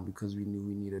Cape Town because we knew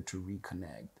we needed to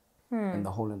reconnect. And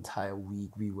the whole entire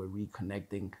week we were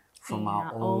reconnecting from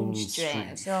our own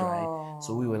strength, right?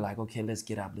 So we were like, okay, let's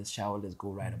get up, let's shower, let's go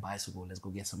ride a bicycle, let's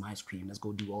go get some ice cream, let's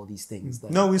go do all these things.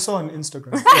 No, we saw on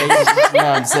Instagram. You know what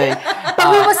I'm saying? But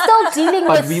we were still dealing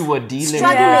with. But we were dealing with things.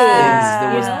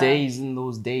 There was days in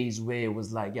those days where it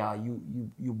was like, yeah,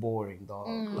 you boring, dog.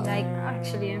 Like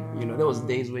actually, you know, there was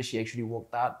days where she actually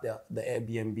walked out the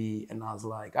Airbnb, and I was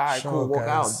like, all right, cool, walk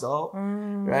out, dog,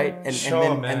 right?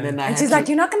 And then and she's like,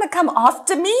 you're not gonna come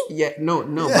after me? Yeah, no,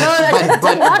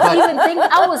 but even think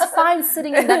I was fine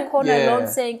sitting in that corner alone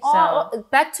saying,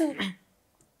 back to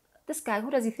this guy,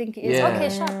 who does he think he is? Okay,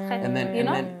 sure. And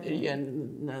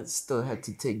then I still had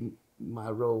to take my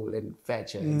role and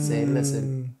fetch her and say,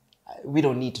 listen, we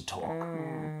don't need to talk,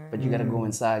 but you gotta go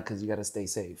inside because you gotta stay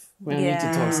safe. We don't need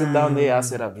to talk. Sit down there, I'll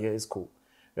sit up here, it's cool,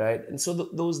 right? And so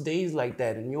those days like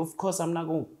that, and of course I'm not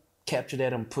gonna capture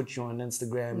that and put you on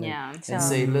Instagram and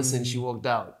say, listen, she walked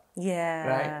out.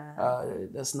 Right?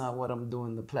 That's not what I'm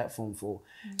doing the platform for.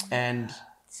 And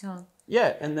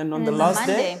and then on the last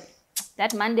day,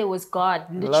 that Monday was God.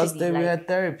 Literally, the last day we had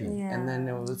therapy, and then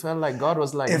it felt like God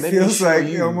was like,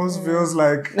 it almost feels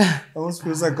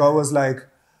like God was like,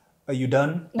 are you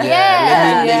done?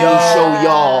 Let me show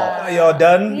y'all. You're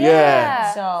done?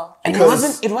 And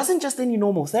it wasn't just any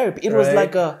normal therapy. It was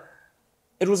like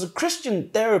it was a Christian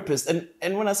therapist.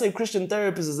 And when I say Christian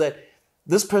therapist, is that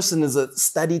this person is a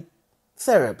studied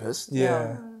therapist.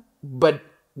 But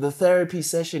the therapy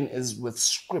session is with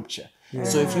scripture.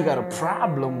 So if you got a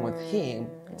problem with him,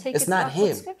 it's not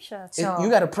him. You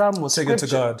got a problem with scripture. Take it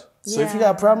to God. So if you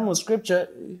got a problem with scripture,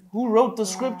 who wrote the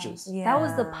scriptures? That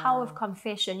was the power of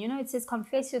confession. You know, it says,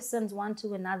 confess your sins one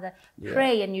to another,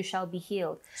 pray and you shall be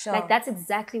healed. Like that's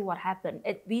exactly what happened.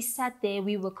 We sat there,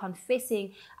 we were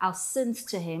confessing our sins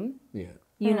to him,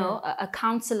 you know, a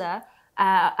counselor.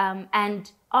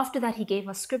 And after that, he gave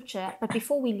us scripture. But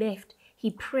before we left, he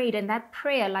prayed. And that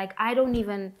prayer, like,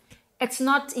 it's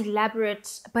not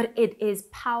elaborate, but it is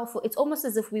powerful. It's almost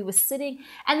as if we were sitting.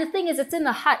 And the thing is, it's in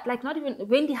a hut, like not even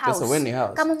Wendy house. It's a Wendy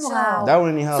house. That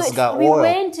Wendy house got we oil. We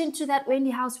went into that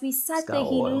Wendy house. We sat there.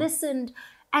 He listened.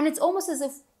 And it's almost as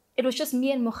if it was just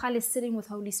me and Mogale sitting with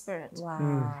Holy Spirit.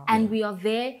 And we are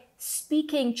there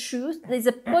speaking truth. There's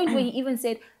a point where he even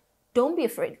said, don't be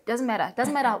afraid. Doesn't matter.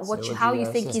 Doesn't matter how you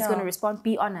think he's going to respond.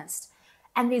 Be honest.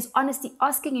 And there's honesty,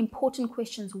 asking important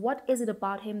questions. What is it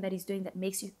about him that he's doing that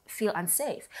makes you feel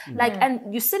unsafe? Like, and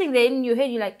you're sitting there in your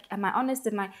head, you're like, am I honest?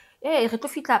 Am I,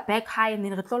 back high and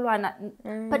then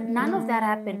but none of that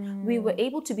happened. We were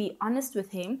able to be honest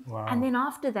with him. And then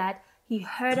after that, he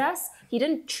heard us. He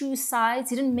didn't choose sides.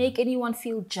 He didn't make anyone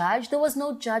feel judged. There was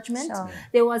no judgment.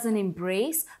 There was an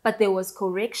embrace, but there was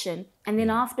correction. And then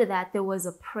after that, there was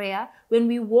a prayer. When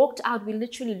we walked out, we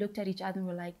literally looked at each other and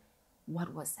were like,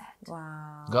 what was that?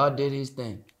 God did his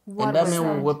thing. And that man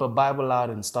will whip a Bible out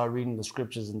and start reading the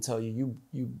scriptures and tell you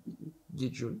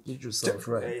did yourself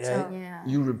right.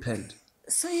 You repent.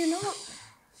 So, you know,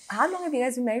 how long have you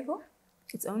guys been married for?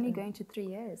 It's only going to 3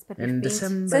 years. But in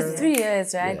December. So it's 3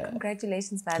 years, right? Yeah.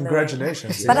 Congratulations, by the way.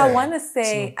 Congratulations. But I want to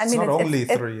say, it's not only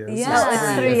 3 years.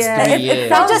 It's 3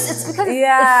 years. It's because it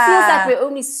feels like we're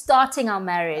only starting our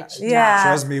marriage.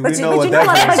 Trust me, we know what that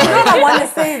means. But you know what I want to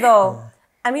say, though?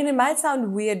 I mean, it might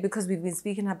sound weird because we've been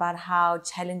speaking about how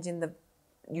challenging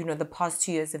the past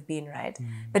 2 years have been, right?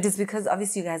 But it's because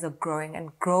obviously you guys are growing,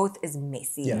 and growth is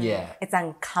messy. It's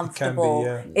uncomfortable.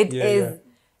 It is,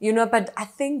 you know, but I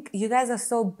think you guys are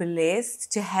so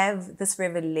blessed to have this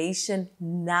revelation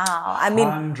now. I mean,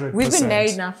 100%. We've been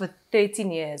married now for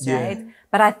 13 years, right?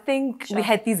 But I think we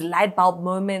had these light bulb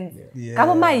moments.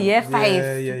 My year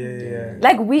 5.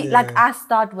 Like our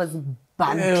start was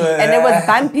bumpy, and it was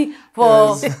bumpy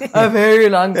for a very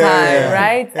long time,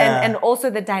 right? And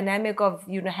also the dynamic of,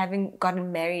 you know, having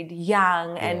gotten married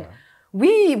young, and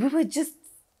we were just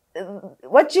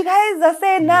what you guys are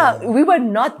saying now, we were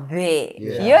not there.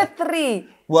 Yeah. Year 3.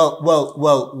 Well,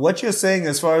 what you're saying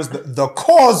as far as the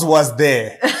cause was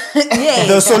there. Yes.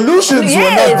 The solutions were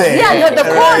not there. Yeah, no, the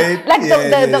cause, right? like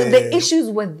the issues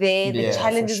were there, the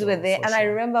challenges sure, were there. And I sure.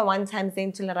 remember one time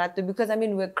saying to Lerato, because I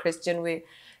mean, we're Christian, we're,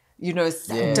 you know,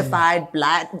 sanctified,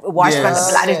 blood, washed by the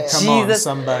blood of Jesus. Come on,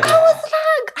 somebody. I was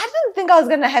like, I didn't think I was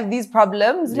going to have these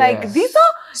problems. Like, these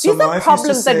are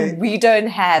problems that we don't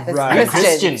have as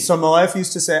Christians. So my wife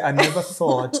used to say, I never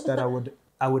thought that I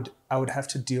would have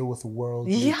to deal with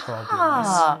worldly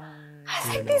problems. I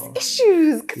think these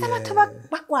issues,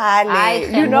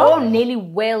 you know, nearly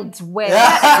wailed. Here's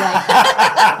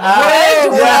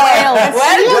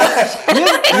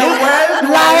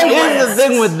the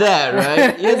thing with that,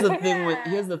 right? Here's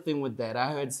the thing with that.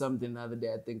 I heard something the other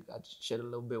day. I think I shared a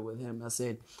little bit with him. I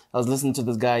was listening to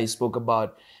this guy. He spoke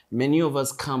about many of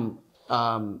us come.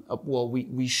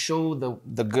 We show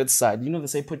the good side. You know, they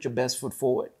say put your best foot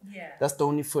forward. Yeah. That's the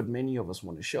only foot many of us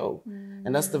want to show.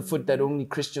 And that's the foot that only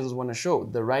Christians want to show.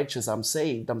 The righteous, I'm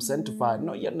saved, I'm sanctified.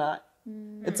 No, you're not.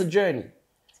 It's a journey.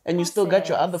 And you still got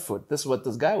your other foot. This is what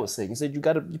this guy was saying. He said, you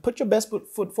put your best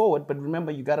foot forward, but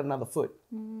remember you got another foot.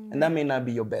 And that may not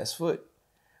be your best foot,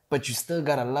 but you still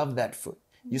got to love that foot.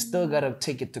 You still got to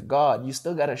take it to God. You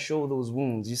still got to show those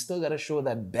wounds. You still got to show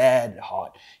that bad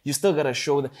heart. You still got to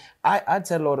show that. I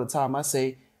tell all the time, I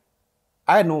say,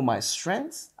 I know my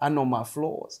strengths, I know my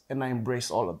flaws, and I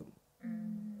embrace all of them.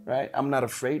 Right? I'm not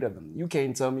afraid of them. You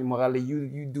can't tell me, Mogale,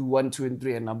 you do 1, 2, and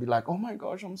 3, and I'll be like, oh my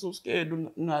gosh, I'm so scared.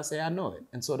 No, I say, I know it.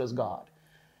 And so does God.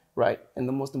 Right? And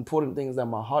the most important thing is that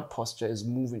my heart posture is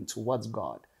moving towards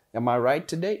God. Am I right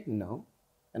today? No.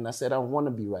 And I said, I want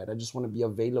to be right. I just want to be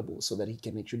available so that he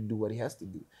can actually do what he has to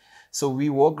do. So we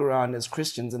walk around as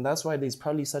Christians, and that's why there's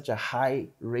probably such a high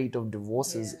rate of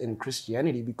divorces in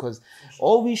Christianity, because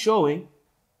all we're showing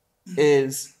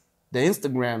is the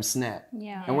Instagram snap.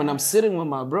 Yeah. And when I'm sitting with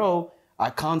my bro, I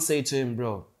can't say to him,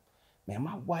 bro, man,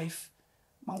 my wife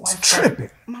tripping.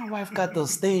 My wife got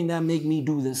this thing that make me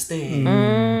do this thing.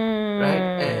 Right?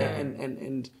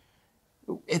 And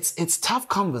it's tough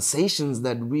conversations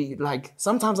that we like.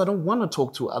 Sometimes I don't want to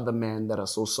talk to other men that are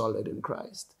so solid in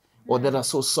Christ, or that are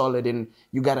so solid in,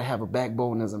 you got to have a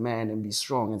backbone as a man and be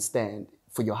strong and stand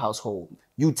for your household.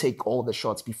 You take all the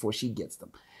shots before she gets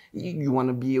them. You want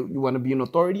to be an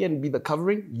authority and be the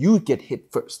covering. You get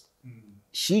hit first.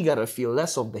 She got to feel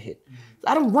less of the hit.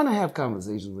 I don't want to have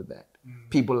conversations with that.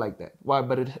 People like that. Why?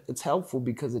 But it's helpful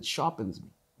because it sharpens me,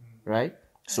 right?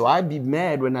 So I'd be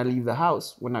mad when I leave the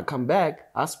house. When I come back,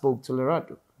 I spoke to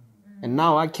Lerato. And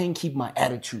now I can't keep my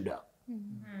attitude up.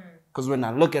 Because when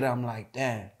I look at it, I'm like,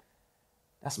 damn,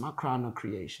 that's my crown of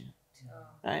creation.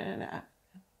 Right?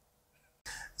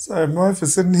 So my wife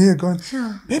is sitting here going,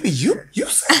 baby, you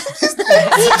said this. No, but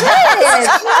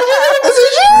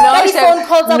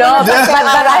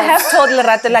I have told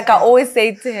Lerato, like I always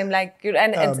say to him, like,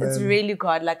 and it's really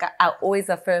God. Like I always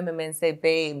affirm him and say,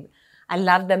 babe, I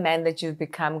love the man that you've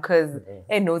become, because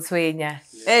no twenya.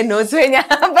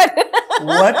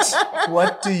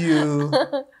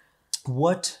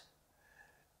 What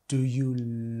do you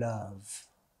love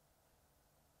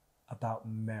about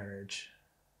marriage?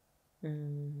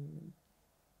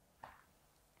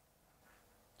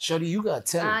 Shorty, you gotta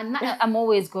tell me. I'm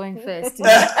always going first.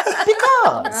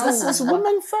 Because it's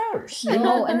women first.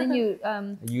 No, and then you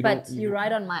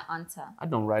write on my answer. I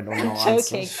don't write on no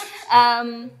answer. Okay.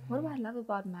 What do I love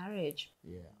about marriage?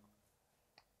 Yeah.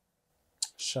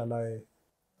 Shall I?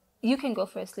 You can go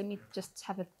first. Let me just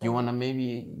have a think. You want to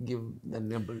maybe give the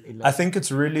number 11? I think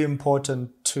it's really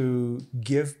important to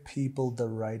give people the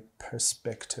right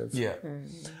perspective. Yeah.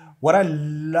 What I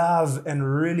love and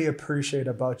really appreciate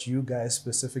about you guys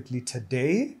specifically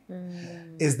today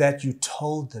is that you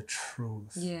told the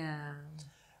truth. Yeah.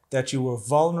 That you were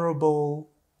vulnerable,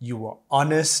 you were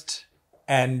honest,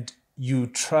 and you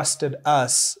trusted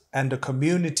us and the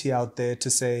community out there to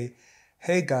say,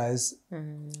 hey guys,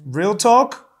 real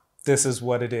talk, this is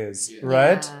what it is,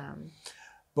 right? Yeah.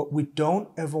 But we don't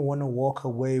ever want to walk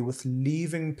away with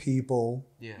leaving people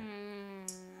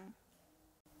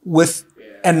with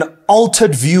an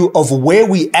altered view of where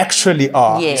we actually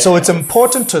are. Yes. So it's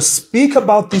important to speak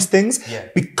about these things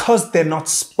because they're not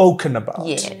spoken about,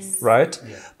 right?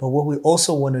 Yeah. But what we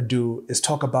also want to do is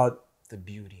talk about the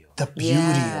beauty of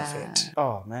it.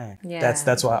 Oh man,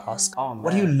 that's why I ask. Oh,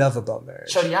 what do you love about marriage?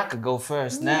 Shorty, I could go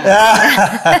first now.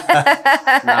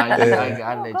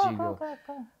 I'll let you go.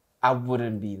 I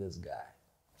wouldn't be this guy.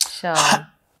 Sure.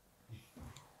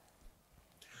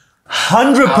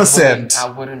 100%. I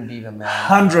wouldn't be the man.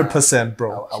 100%,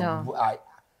 bro.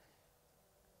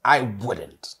 I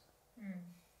wouldn't.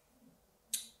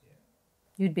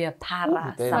 You'd be a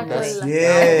para.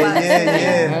 Yeah.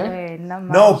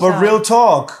 No, but real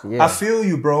talk. I feel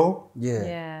you, bro.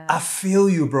 I feel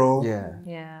you, bro.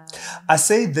 I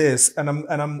say this, and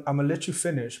I'm gonna let you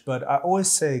finish, but I always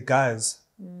say, guys,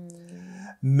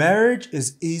 marriage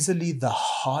is easily the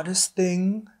hardest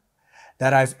thing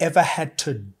that I've ever had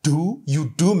to do.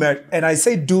 You do marriage, and I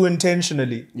say do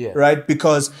intentionally, right?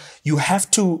 Because you have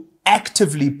to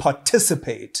actively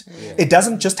participate. It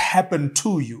doesn't just happen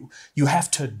to you. You have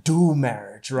to do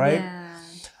marriage, right?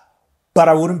 But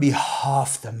I wouldn't be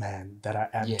half the man that I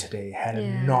am today had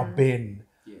it not been.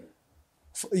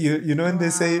 You know, and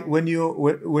they say when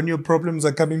your problems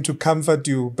are coming to comfort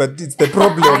you, but it's the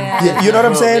problem. You know what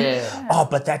I'm saying? Oh,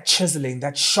 but that chiseling,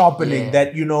 that sharpening,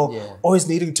 that, you know, always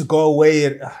needing to go away.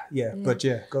 And but go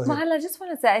ahead. Mahale, I just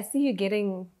want to say, I see you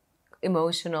getting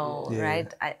emotional,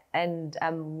 right?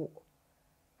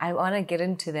 I want to get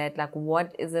into that. Like,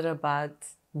 what is it about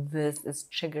this is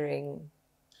triggering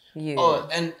you? Oh,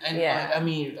 and I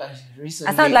mean,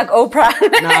 recently I sound like Oprah.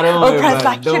 No, don't worry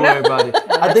about it. Don't worry about it.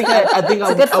 I think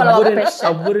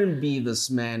I wouldn't be this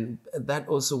man. That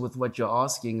also with what you're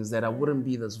asking is that I wouldn't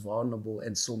be this vulnerable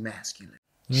and so masculine.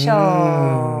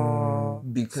 Sure.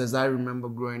 Because I remember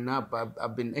growing up, I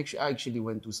actually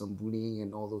went through some bullying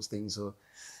and all those things. So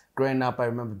growing up, I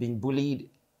remember being bullied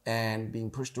and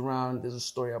being pushed around. There's a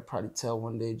story I'll probably tell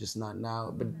one day, just not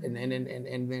now. But and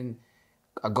then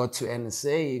I got to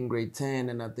NSA in grade 10,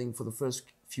 and I think for the first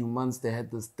few months they had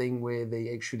this thing where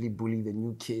they actually bully the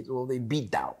new kids. Well, they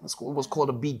beat down. It was called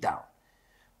a beat down.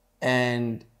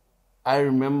 And I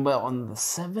remember on the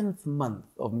 7th month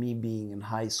of me being in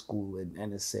high school in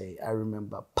NSA, I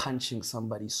remember punching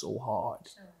somebody so hard,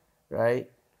 right?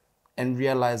 And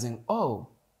realizing, oh,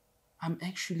 I'm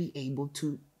actually able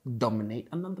to dominate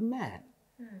another man,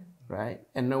 right?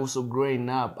 And also growing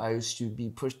up, I used to be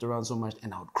pushed around so much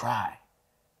and I would cry,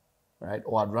 right?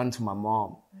 Or I'd run to my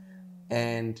mom.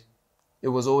 And it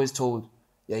was always told,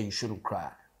 yeah, you shouldn't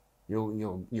cry. You're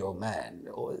a man.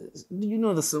 Or, you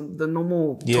know, the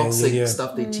normal toxic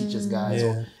stuff they teach us guys.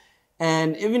 Or,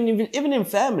 and even in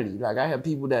family, like I had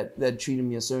people that treated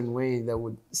me a certain way that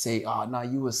would say, oh, no,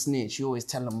 you a snitch. You always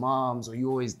telling moms, or you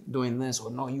always doing this, or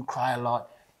no, you cry a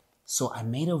lot. So I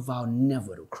made a vow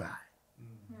never to cry.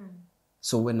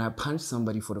 So when I punched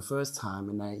somebody for the first time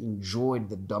and I enjoyed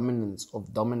the dominance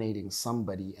of dominating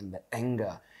somebody and the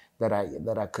anger that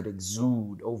I could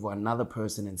exude over another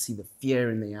person and see the fear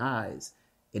in their eyes,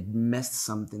 it messed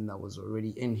something that was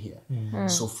already in here.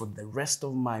 So for the rest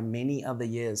of my many other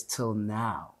years till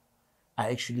now, I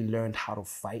actually learned how to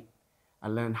fight. I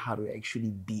learned how to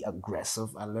actually be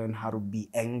aggressive. I learned how to be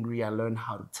angry. I learned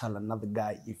how to tell another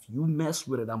guy, if you mess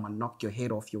with it, I'm gonna knock your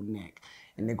head off your neck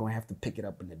and they're gonna have to pick it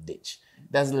up in the ditch.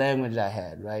 That's the language I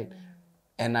had, right?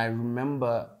 And I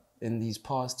remember in these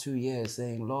past 2 years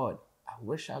saying, Lord, I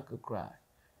wish I could cry.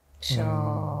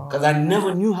 Sure. Because I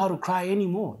never knew how to cry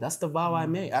anymore. That's the vow I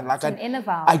made. It's an inner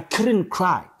vow. I couldn't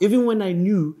cry. Even when I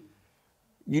knew,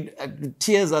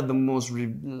 tears are the most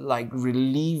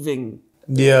relieving.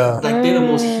 Like they're the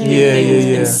most healing things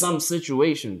in some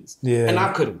situations. And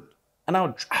I couldn't. And I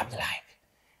would be like,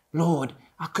 Lord,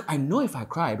 I know if I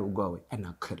cried it'll go away. And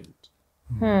I couldn't.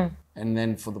 And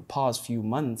then for the past few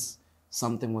months,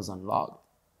 something was unlocked.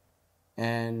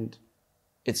 And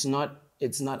it's not,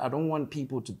 I don't want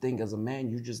people to think as a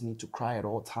man, you just need to cry at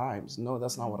all times. No,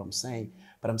 that's not what I'm saying.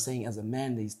 But I'm saying as a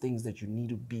man, there's things that you need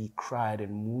to be cried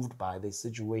and moved by. There's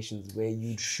situations where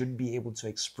you should be able to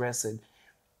express it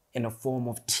in a form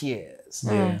of tears.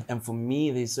 And for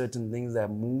me, there's certain things that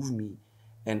move me.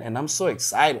 And I'm so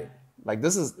excited. Like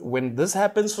when this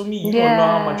happens for me, you don't know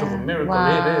how much of a miracle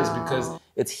it is, because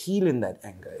it's healing that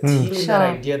anger. It's healing that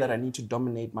idea that I need to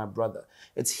dominate my brother.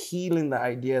 It's healing the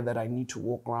idea that I need to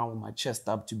walk around with my chest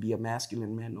up to be a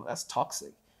masculine man. No, that's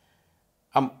toxic.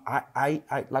 I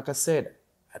like I said,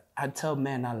 I tell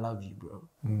men I love you, bro.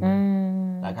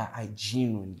 Like I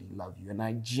genuinely love you and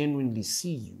I genuinely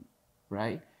see you,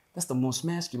 right? That's the most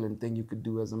masculine thing you could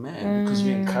do as a man, because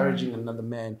you're encouraging another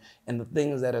man. And the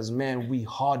thing is that as men, we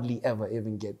hardly ever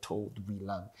even get told we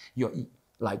love. You're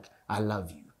like, I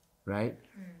love you, right?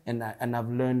 And I've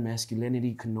learned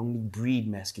masculinity can only breed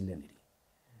masculinity.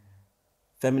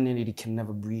 Femininity can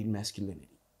never breed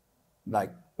masculinity.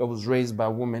 Like, I was raised by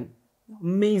a woman,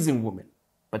 amazing woman,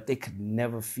 but they could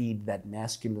never feed that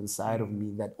masculine side of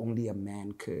me that only a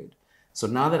man could. So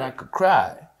now that I could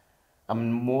cry,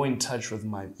 I'm more in touch with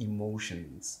my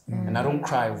emotions. And I don't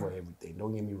cry over everything,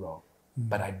 don't get me wrong.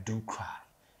 But I do cry,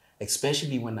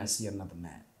 especially when I see another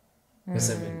man. It's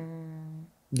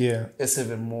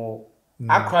even more,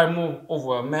 I cry more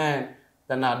over a man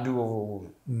than I do over a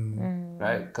woman,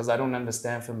 right? Because I don't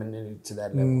understand femininity to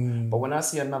that level. But when I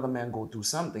see another man go through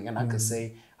something and I could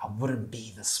say, I wouldn't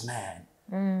be this man,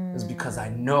 it's because I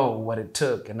know what it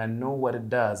took and I know what it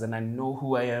does and I know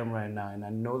who I am right now and I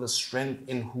know the strength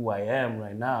in who I am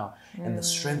right now. And the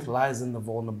strength lies in the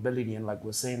vulnerability. And like we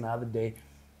were saying the other day,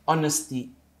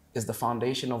 honesty is the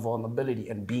foundation of vulnerability,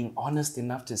 and being honest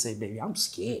enough to say, baby, I'm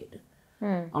scared.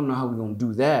 I don't know how we're going to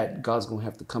do that. God's going to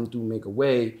have to come through, make a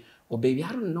way. Or baby,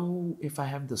 I don't know if I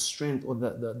have the strength or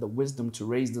the wisdom to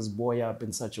raise this boy up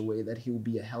in such a way that he'll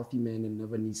be a healthy man and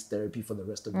never needs therapy for the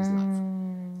rest of his life.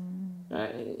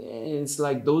 It's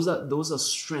like those are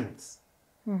strengths.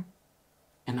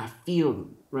 And I feel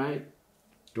them, right?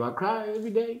 Do I cry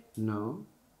every day? No.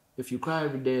 If you cry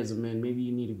every day as a man, maybe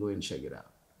you need to go and check it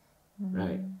out.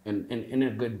 Right? And in a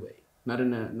good way. Not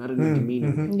in a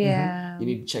demeaning way. Yeah. You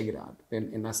need to check it out.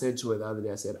 And I said to her the other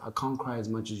day, I said, I can't cry as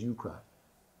much as you cry.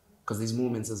 Because these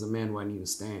moments as a man where I need to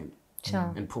stand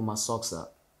and pull my socks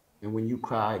up. And when you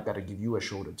cry, I got to give you a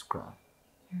shoulder to cry.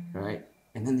 Right?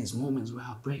 And then these moments where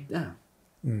I break down.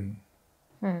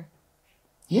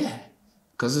 Yeah.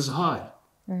 Because it's hard.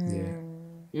 Yeah.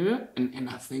 You know? And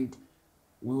I think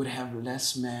we would have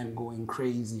less men going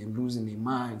crazy and losing their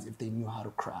minds if they knew how to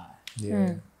cry.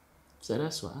 Yeah. So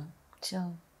that's why.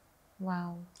 Sure.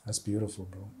 Wow. That's beautiful,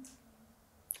 bro.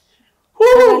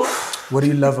 Woo! What do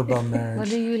you love about marriage? What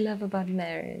do you love about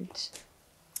marriage?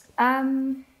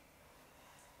 Sure.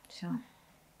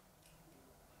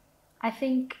 I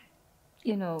think,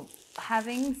 you know,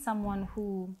 having someone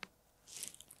who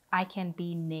I can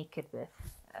be naked with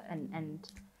and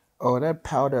Oh, that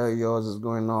powder of yours is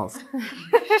going off.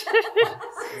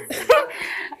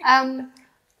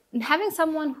 Having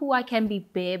someone who I can be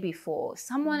bare before,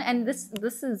 someone, and this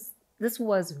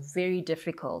was very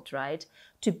difficult, right?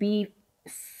 To be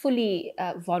fully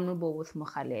vulnerable with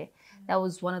Mogale. That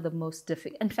was one of the most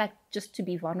difficult. In fact, just to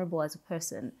be vulnerable as a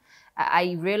person,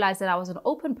 I realized that I was an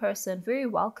open person, very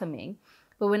welcoming.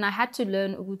 But when I had to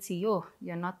learn,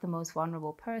 you're not the most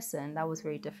vulnerable person, that was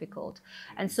very difficult.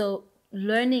 And so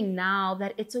learning now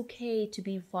that it's okay to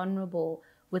be vulnerable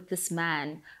with this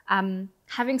man,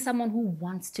 having someone who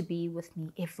wants to be with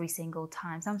me every single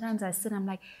time. Sometimes I sit and I'm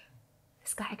like,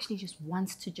 this guy actually just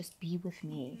wants to just be with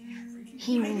me.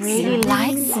 He really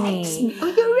likes me. He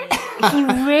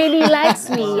really likes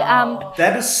me.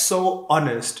 That is so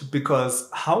honest, because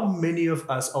how many of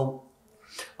us are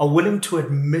willing to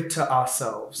admit to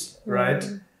ourselves, right?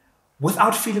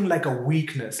 Without feeling like a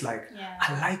weakness, like,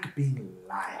 I like being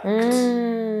liked,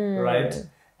 right?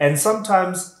 And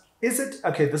sometimes, is it,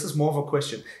 okay, this is more of a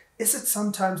question. Is it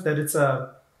sometimes that it's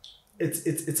a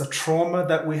trauma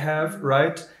that we have,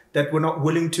 right? That we're not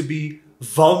willing to be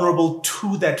vulnerable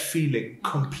to that feeling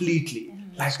completely.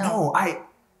 Like, no, I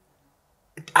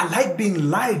like being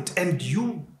liked, and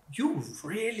you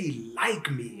really like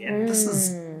me, and this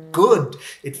is good.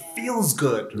 It feels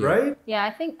good, right? Yeah,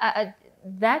 I think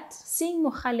that seeing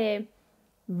Mogale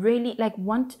really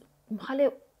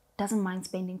Mogale doesn't mind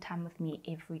spending time with me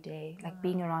every day, like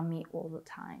being around me all the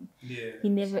time. Yeah. He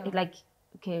never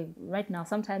okay, right now,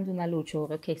 sometimes when I load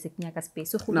okay,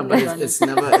 space. No, but it's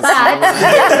never. But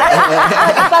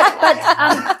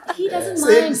he doesn't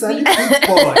mind being. He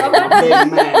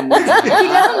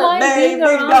doesn't mind being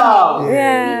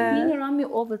around me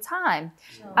all the time.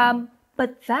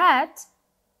 But that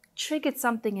triggered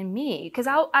something in me, because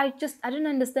I didn't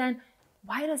understand,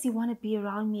 why does he want to be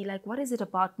around me? Like, what is it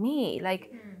about me?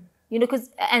 Like. You know,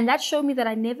 and that showed me that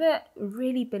I never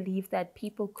really believed that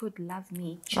people could love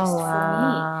me just for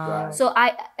me. So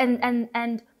I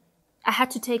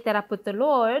had to take that up with the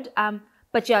Lord.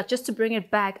 But yeah, just to bring it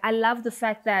back, I love the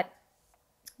fact that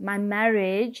my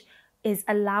marriage is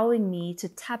allowing me to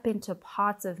tap into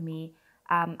parts of me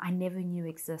I never knew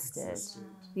existed.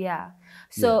 Yeah.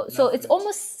 So it's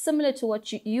almost similar to what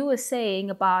you were saying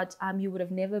about you would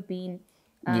have never been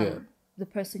the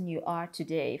person you are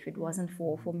today if it wasn't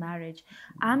for marriage.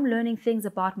 I'm learning things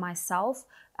about myself.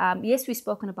 Yes, we've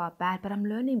spoken about bad, but I'm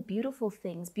learning beautiful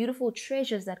things, beautiful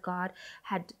treasures that God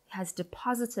has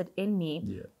deposited in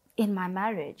me in my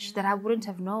marriage that I wouldn't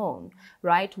have known,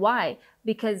 right? Why?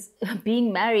 Because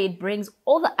being married brings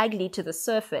all the ugly to the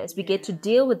surface. We get to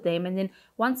deal with them, and then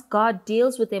once God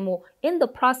deals with them, or in the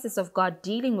process of God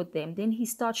dealing with them, then he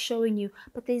starts showing you,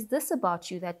 but there's this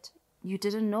about you that you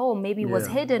didn't know, maybe was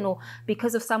hidden, or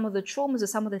because of some of the traumas or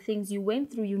some of the things you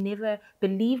went through, you never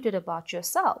believed it about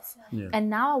yourself. And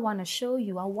now I want to show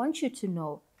you, I want you to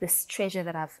know this treasure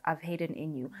that I've hidden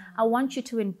in you. I want you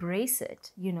to embrace it,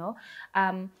 you know.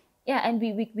 And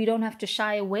we don't have to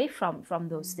shy away from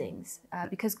those things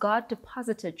because God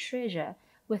deposited treasure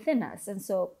within us. And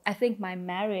so I think my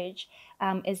marriage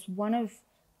is one of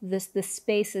the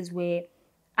spaces where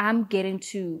I'm getting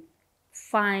to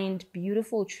find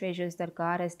beautiful treasures that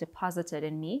God has deposited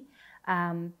in me.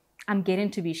 I'm getting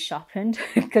to be sharpened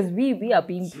because we are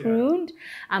being pruned.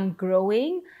 I'm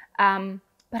growing. But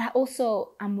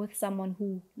I'm with someone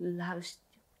who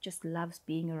just loves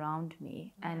being around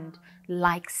me and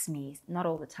likes me. Not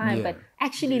all the time, but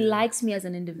actually likes me as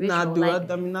an individual. I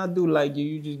do like you.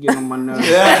 You just get on my nerves.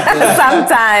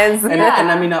 Sometimes. And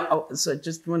I mean, so I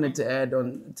just wanted to add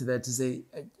on to that to say,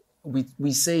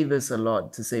 we say this a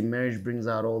lot, to say marriage brings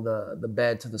out all the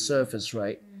bad to the surface,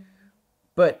 right?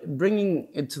 But bringing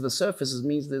it to the surface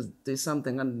means there's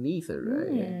something underneath it,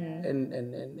 right?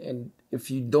 And if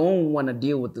you don't want to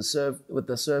deal with the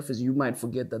surface, you might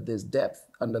forget that there's depth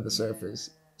under the surface.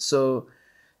 So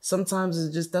sometimes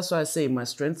it's just, that's why I say my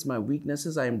strengths, my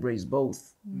weaknesses, I embrace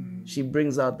both. She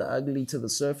brings out the ugly to the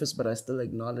surface, but I still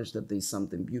acknowledge that there's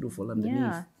something beautiful underneath.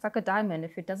 Yeah, it's like a diamond.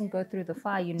 If it doesn't go through the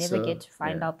fire, you never get to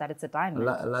find out that it's a diamond.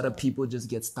 A lot of people just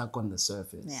get stuck on the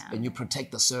surface, and you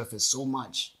protect the surface so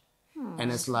much.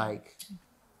 And it's like,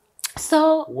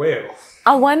 so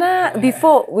I wanna,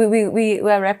 before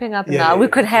we're wrapping up now, we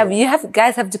could have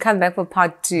guys have to come back for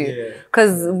part 2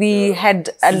 because we had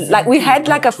a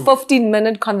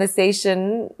 15-minute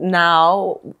conversation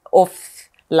now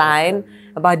offline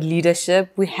about leadership.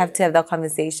 We have to have that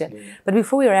conversation. But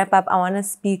before we wrap up, I want to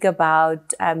speak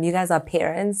about you guys are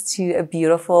parents to a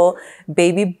beautiful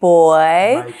baby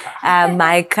boy,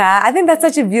 Micah. I think that's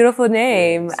such a beautiful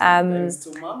name. Thanks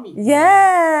to mommy.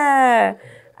 Yeah.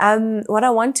 What I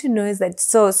want to know is that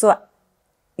so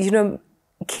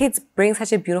kids bring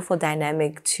such a beautiful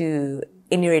dynamic to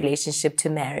any relationship, to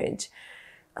marriage.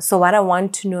 So what I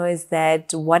want to know is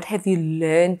that what have you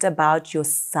learned about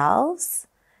yourselves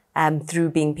through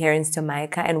being parents to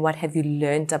Micah, and what have you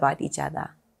learned about each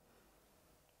other?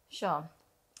 Sure.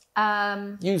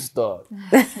 You start.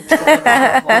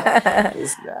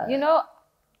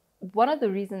 One of the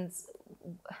reasons,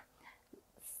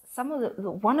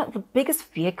 one of the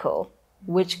biggest vehicle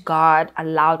which God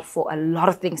allowed for a lot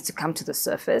of things to come to the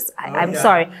surface,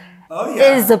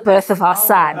 is the birth of our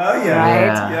son,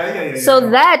 right? So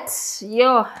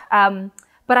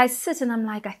but I sit and I'm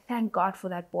like, I thank God for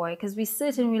that boy, because we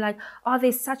sit and we're like, oh,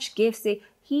 there's such gifts.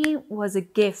 He was a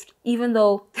gift, even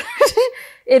though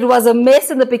it was a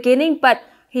mess in the beginning, but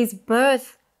his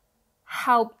birth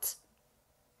helped.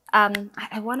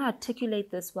 I want to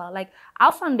articulate this well. Like,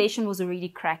 our foundation was already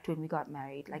cracked when we got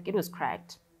married. Like, it was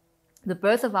cracked. The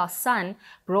birth of our son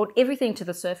brought everything to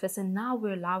the surface, and now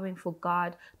we're allowing for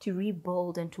God to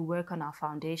rebuild and to work on our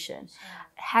foundation.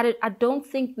 I don't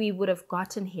think we would have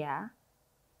gotten here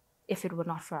if it were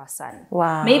not for our son.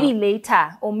 Wow. Maybe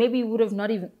later, or maybe we would have not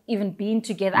even been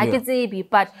together. I could say maybe,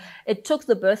 but it took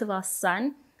the birth of our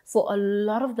son for a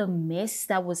lot of the mess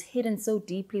that was hidden so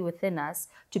deeply within us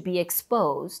to be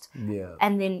exposed. Yeah.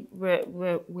 And then we're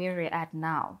where we're at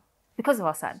now because of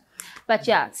our son. But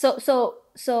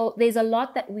so there's a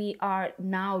lot that we are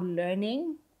now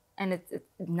learning. And it's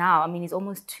now, I mean, he's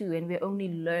almost 2 and we're only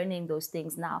learning those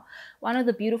things now. One of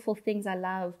the beautiful things I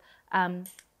love,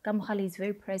 Mohale is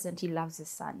very present. He loves his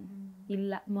son.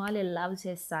 Mohale loves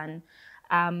his son.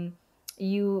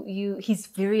 He's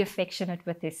very affectionate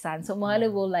with his son. So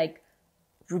Mohale will like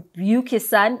rebuke his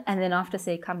son and then after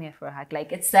say, come here for a hug.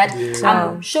 Like, it's that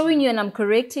I'm showing you and I'm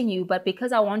correcting you, but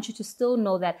because I want you to still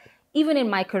know that even in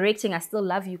my correcting, I still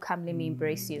love you. Come, let me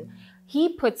embrace you. He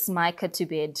puts Micah to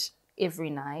bed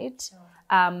every night.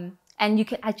 And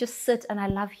I just sit and I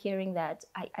love hearing that.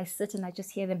 I sit and I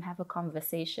just hear them have a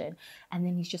conversation. And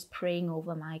then he's just praying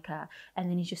over Micah. And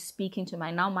then he's just speaking to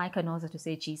Micah. Now Micah knows how to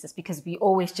say Jesus because we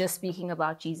always just speaking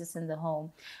about Jesus in the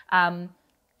home. And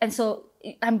so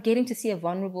I'm getting to see a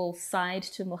vulnerable side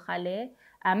to Mohale.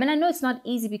 And I know it's not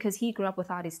easy because he grew up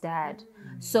without his dad.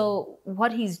 So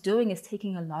what he's doing is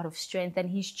taking a lot of strength,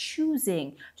 and he's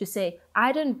choosing to say,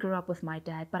 I didn't grow up with my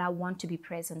dad, but I want to be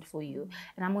present for you.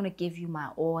 And I'm going to give you my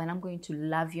all, and I'm going to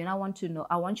love you. And I want you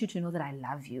to know that I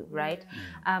love you, right?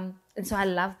 And so I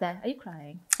love that. Are you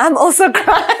crying? I'm also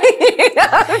crying.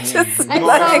 I'm just like,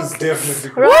 definitely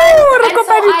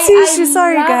crying.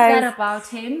 Sorry, guys. That about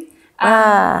him.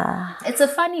 It's a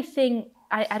funny thing.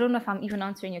 I don't know if I'm even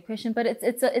answering your question, but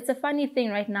it's a funny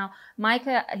thing right now.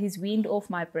 Micah, he's weaned off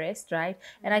my breast, right?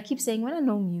 And I keep saying, when I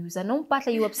know news, I know,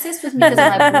 Butler, you're obsessed with me because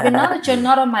of my boob. And now that you're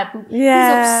not on my boob, he's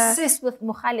obsessed with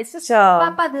Mohale. It's just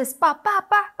Papa this,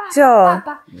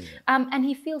 Papa. And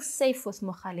he feels safe with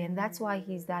Mohale, and that's why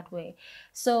he's that way.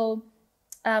 So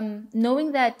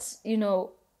knowing that,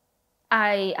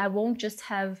 I won't just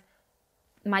have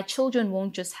my children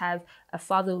won't just have a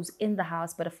father who's in the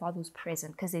house, but a father who's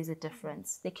present, because there's a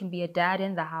difference. There can be a dad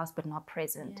in the house, but not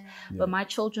present. But my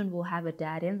children will have a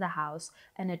dad in the house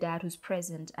and a dad who's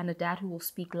present, and a dad who will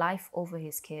speak life over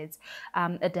his kids,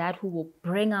 a dad who will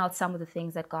bring out some of the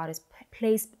things that God has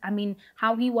placed. I mean,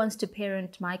 how he wants to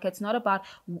parent Micah. It's not about,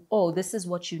 oh, this is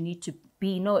what you need to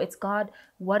be. No, it's God,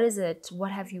 what is it?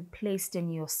 What have you placed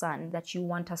in your son that you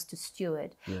want us to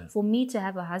steward? For me to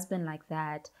have a husband like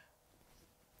that,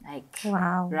 like,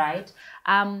 wow, right?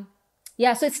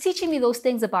 Yeah, so it's teaching me those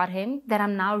things about him that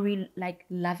I'm now really like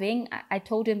loving. I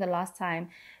told him the last time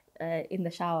in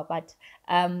the shower, but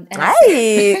and I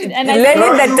learning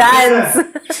the dance.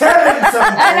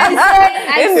 And I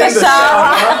said in the shower.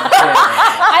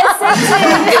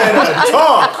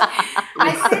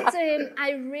 I said to him,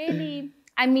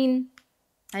 I mean,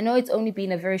 I know it's only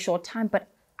been a very short time, but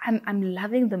I'm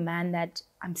loving the man that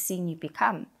I'm seeing you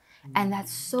become. And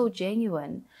that's so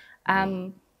genuine.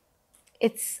 I'm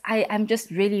just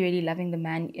really, really loving the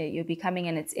man you're becoming,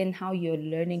 and it's in how you're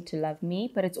learning to love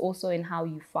me, but it's also in how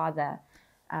you father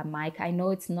Mike. I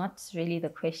know it's not really the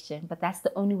question, but that's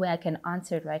the only way I can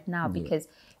answer it right now, because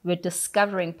we're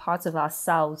discovering parts of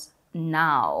ourselves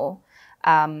now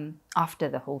after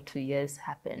the whole 2 years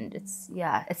happened. It's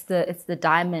the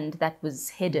diamond that was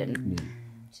hidden.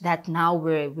 That now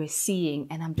we're seeing,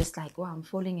 and I'm just like, wow, I'm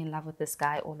falling in love with this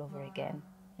guy all over again.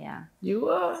 Yeah. You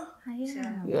are? I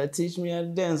am. You gotta teach me how to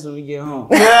dance when we get home.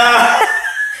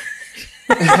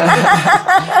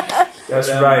 That's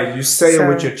right. You say it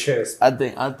with your chest. I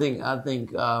think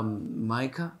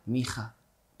Micah, Micha,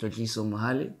 Kabelo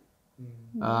Mohale,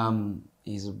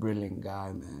 he's a brilliant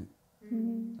guy, man.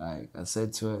 Like I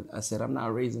said to her, I'm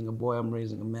not raising a boy, I'm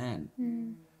raising a man.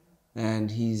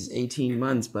 And he's 18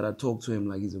 months, but I talk to him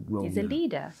like he's a grown man. He's a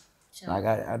leader. Like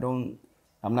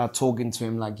I'm not talking to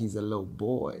him like he's a little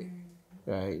boy,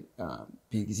 right?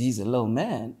 Because he's a little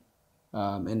man.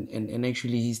 And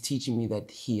actually he's teaching me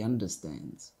that he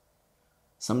understands.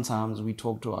 Sometimes we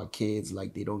talk to our kids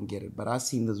like they don't get it, but I've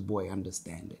seen this boy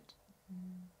understand it.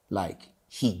 Like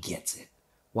he gets it.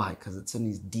 Why? Because it's in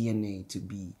his DNA to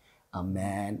be a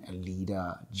man, a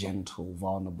leader, gentle,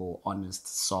 vulnerable, honest,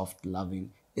 soft,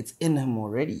 loving. It's in him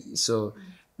already. So,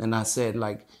 and I said,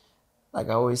 like I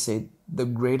always say, the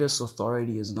greatest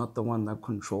authority is not the one that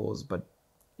controls, but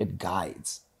it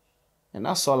guides. And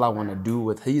that's all I want to do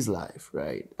with his life,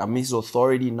 right? I'm his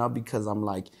authority, not because I'm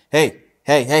like, hey,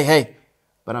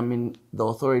 but I'm in the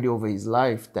authority over his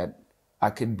life that I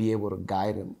could be able to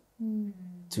guide him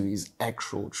to his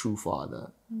actual true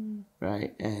father,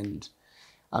 right? And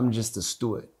I'm just a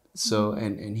steward. So,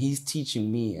 and he's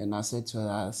teaching me. And I said to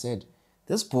her,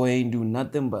 this boy ain't do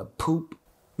nothing but poop,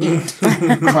 eat,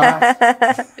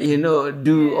 cry,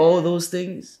 do all those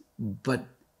things. But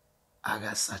I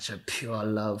got such a pure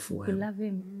love for him. You love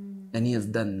him. And he has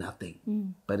done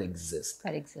nothing but exist.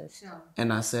 Sure.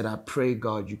 And I said, I pray,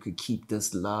 God, you could keep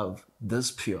this love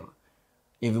this pure,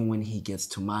 even when he gets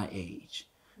to my age.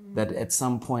 That at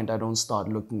some point I don't start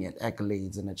looking at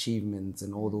accolades and achievements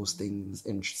and all those things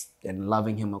and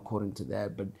loving him according to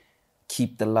that, but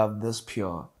keep the love this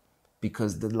pure,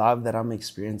 because the love that I'm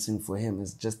experiencing for him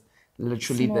is just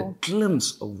literally the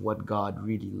glimpse of what God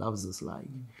really loves us like.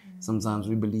 Sometimes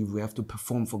we believe we have to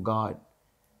perform for God.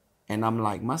 And I'm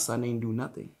like, my son ain't do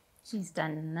nothing. He's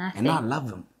done nothing. And I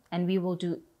love him. And we will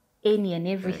do any and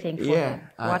everything for him.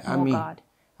 What more, God?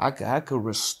 I could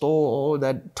restore all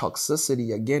that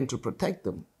toxicity again to protect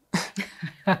them.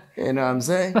 You know what I'm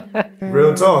saying?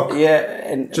 Real talk. Yeah.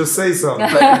 And just say something.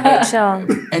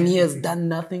 And he has done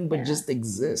nothing but just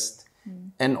exist.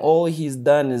 And all he's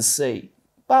done is say,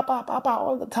 Papa, Papa,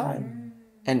 all the time.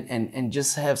 And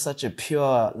just have such a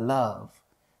pure love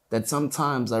that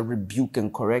sometimes I rebuke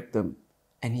and correct him.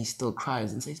 And he still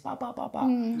cries and says, Papa, Papa.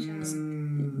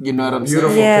 You know what I'm saying? Beautiful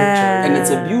picture. And it's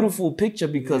a beautiful picture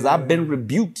because I've been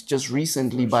rebuked just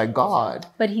recently by God.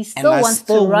 But he still wants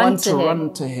to run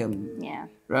to him. Yeah.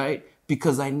 Right?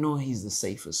 Because I know he's the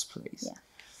safest place. Yeah.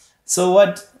 So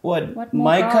what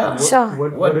Micah?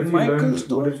 What have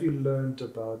you learned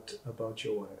about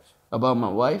your wife? About my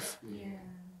wife? Yeah.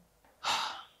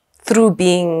 Through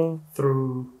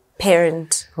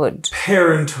parenthood. Through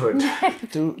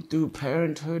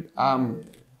parenthood,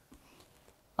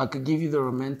 I could give you the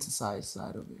romanticized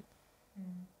side of it.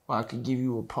 Or I could give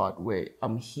you a part where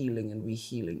I'm healing and we're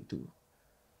healing too.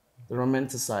 The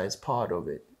romanticized part of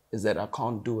it is that I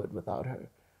can't do it without her.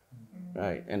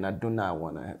 Right? And I do not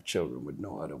want to have children with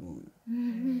no other woman.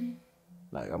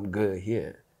 Like, I'm good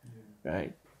here.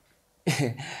 Right?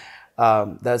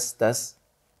 That's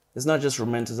it's not just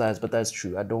romanticized, but that's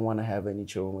true. I don't want to have any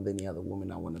children with any other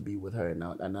woman. I want to be with her, and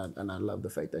I love the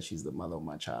fact that she's the mother of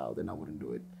my child, and I wouldn't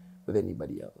do it with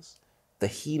anybody else. The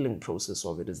healing process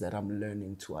of it is that I'm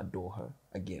learning to adore her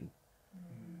again,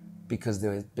 because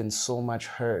there has been so much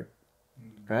hurt,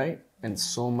 right, and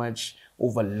so much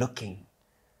overlooking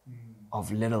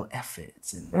of little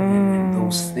efforts and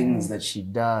those things that she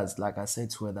does. Like I said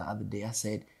to her the other day, I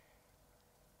said,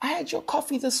 I had your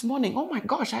coffee this morning. Oh my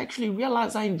gosh, I actually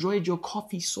realized I enjoyed your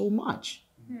coffee so much.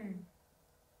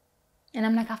 And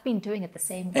I'm like, I've been doing it the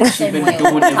same way. And she's been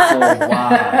doing it for a while.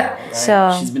 Right?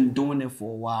 Sure. She's been doing it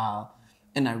for a while.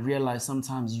 And I realize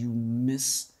sometimes you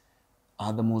miss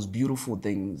the most beautiful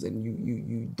things, and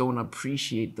you don't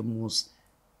appreciate the most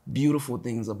beautiful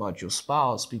things about your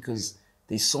spouse because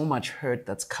there's so much hurt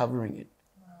that's covering it.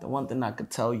 The one thing I could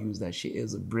tell you is that she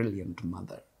is a brilliant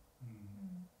mother,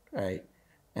 right?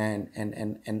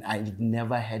 And I've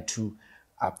never had to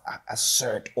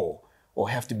assert or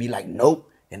have to be like, nope,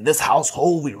 in this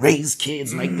household we raise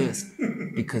kids like this,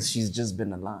 because she's just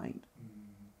been aligned,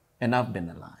 and I've been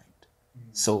aligned.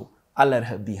 So I let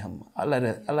her be her. I let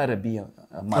her be a mother.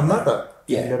 A mother.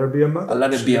 Yeah. You let her be a mother. I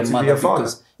let her She be a lets you mother a father.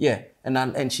 because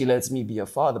and she lets me be a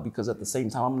father, because at the same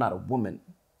time I'm not a woman.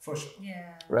 For sure.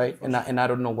 Yeah. Right? And I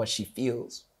don't know what she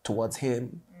feels towards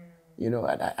him. You know,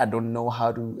 I don't know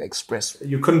how to express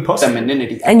You couldn't possibly.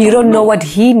 femininity. And you don't know what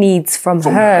he needs from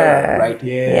her. Right?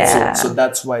 Yeah. So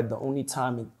that's why the only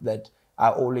time that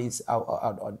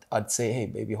I'd say, hey,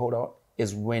 baby, hold on,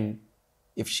 is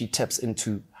if she taps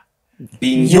into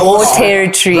being Your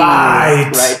territory.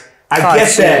 Right. I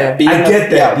get that.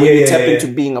 Yeah, when you tap yeah. into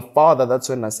being a father, that's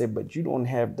when I say, but you don't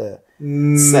have the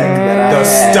sex that I The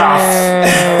have. stuff.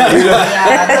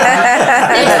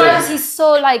 At times he's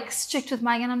so like strict with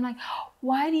Mike, and I'm like,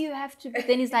 why do you have to? But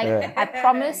then he's like, I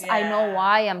promise, I know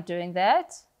why I'm doing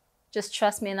that. Just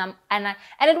trust me. And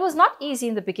it was not easy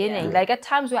in the beginning. Like at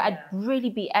times where I'd really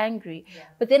be angry,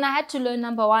 but then I had to learn,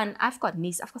 number one, I've got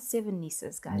 7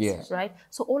 nieces, guys, right?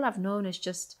 So all I've known is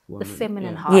just the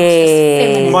feminine heart. Just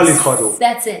feminine. Mollycoddle.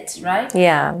 That's it, right?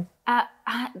 Yeah.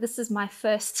 This is my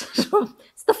first,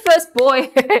 it's the first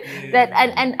boy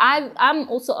and I'm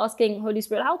also asking Holy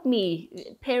Spirit, help me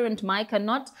parent Micah,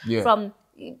 not from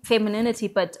femininity,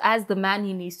 but as the man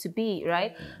he needs to be,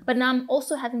 right? But now I'm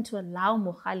also having to allow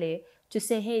Mohale to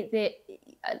say, hey,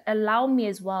 allow me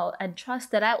as well, and trust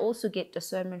that I also get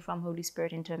discernment from Holy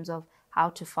Spirit in terms of how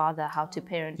to father, how to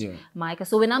parent Micah.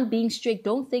 So when I'm being strict,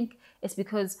 don't think it's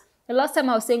because the last time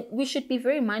I was saying we should be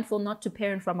very mindful not to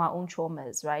parent from our own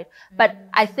traumas, right? But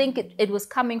I think it was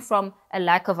coming from a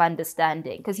lack of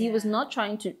understanding, because he was not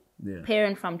trying to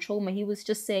parent from trauma. He was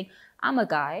just saying, I'm a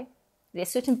guy. There's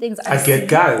certain things I get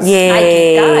guys. Yeah. I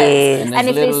get guys. And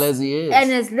as little as he is. And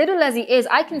as little as he is,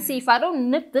 I can see if I don't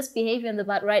nip this behavior in the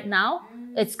bud right now,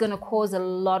 it's going to cause a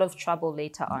lot of trouble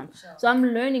later on. So I'm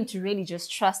learning to really just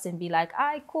trust and be like, all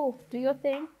right, cool, do your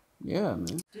thing. Yeah,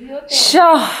 man. Do your thing.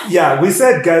 Sure. Yeah, we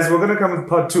said, guys, we're going to come with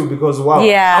part 2 because, wow.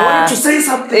 Yeah. I wanted to say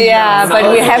something. Yeah,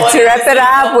 but we have to wrap it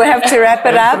up. We have to wrap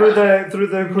it up. Through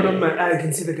the Kuruma, I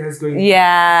can see the guys going.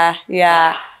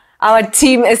 Yeah. Our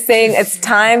team is saying it's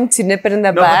time to nip it in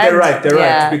the bud. But they're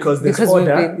right, because there's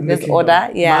order. There's order,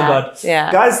 My God.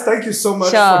 Guys, thank you so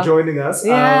much for joining us. The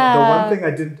one thing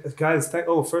I didn't, guys,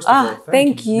 first of all,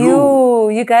 thank you.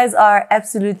 You guys are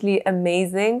absolutely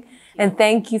amazing. And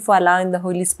thank you for allowing the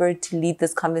Holy Spirit to lead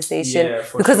this conversation,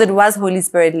 because it was Holy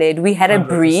Spirit led. We had a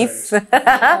brief.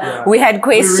 We had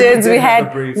questions. We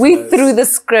threw the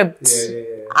script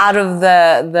out of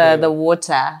the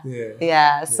water.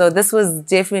 So this was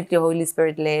definitely Holy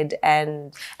Spirit led,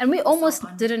 and we almost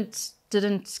didn't.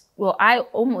 Well, I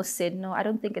almost said no. I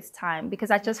don't think it's time, because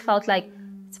I just felt like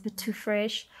it's a bit too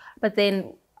fresh. But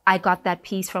then I got that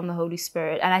peace from the Holy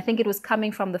Spirit, and I think it was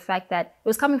coming from the fact that it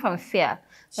was coming from fear.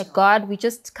 Like, God, we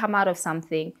just come out of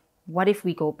something. What if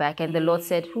we go back? And the Lord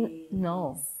said,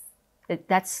 no,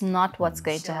 that's not what's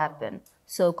going to happen.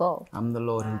 So go. I'm the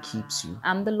Lord who keeps you.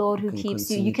 I'm the Lord who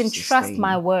keeps you. You can trust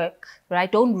my work,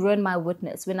 right? Don't ruin my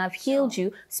witness. When I've healed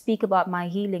you, speak about my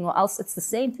healing, or else it's the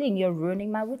same thing. You're ruining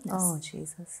my witness. Oh,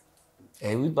 Jesus.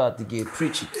 Hey, we about to get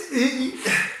preachy.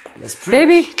 Let's preach.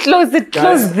 Baby, close this.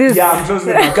 Yeah, I'm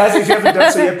closing it now. Guys, if you haven't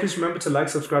done so yet, please remember to like,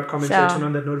 subscribe, comment, share, turn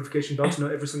on that notification bell to know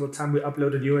every single time we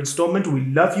upload a new installment. We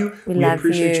love you. We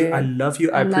appreciate you. I love you.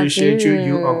 I appreciate you.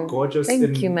 You are gorgeous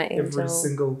in every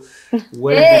single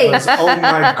way. Because, oh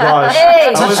my gosh.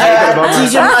 I was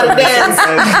thinking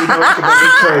about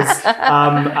myself.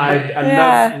 I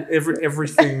love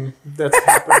everything that's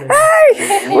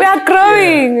happening. We are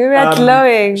growing. We are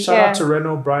glowing. Shout out to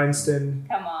Renault Bryanston.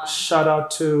 Come on. Shout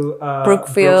out to to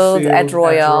Brookfield at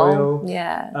Royal.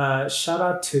 Yeah. Shout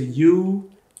out to you.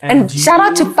 And shout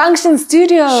out to Function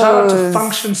Studios. Shout out to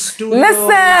Function Studios. Listen,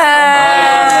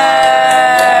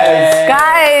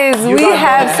 guys, we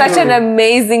have such an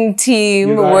amazing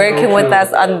team working with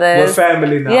us on this. We're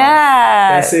family now.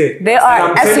 Yeah. That's it. They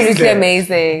are absolutely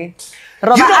amazing.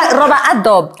 Roba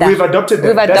adopt. We've adopted them.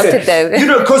 We've adopted them. You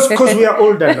know, because we are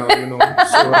older now, you know.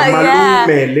 So,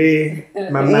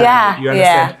 Malume, Mama, you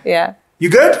understand? Yeah. You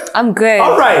good? I'm good.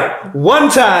 All right. One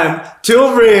time,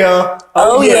 till real.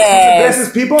 Oh, yeah.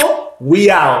 Blessings, people. We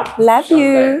out. Love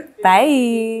you.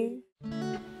 Bye.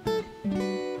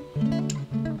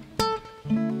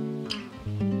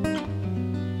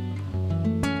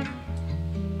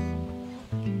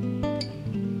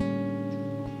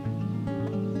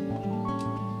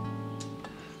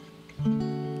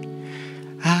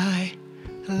 I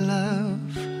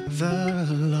love the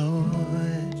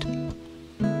Lord.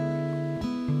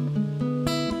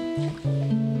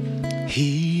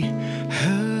 He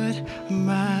heard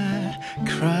my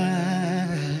cry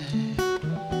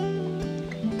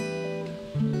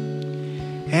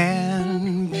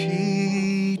and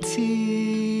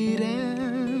pitied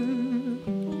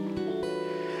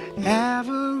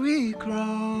every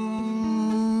groan.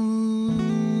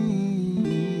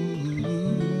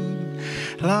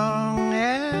 Long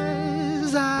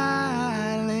as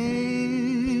I live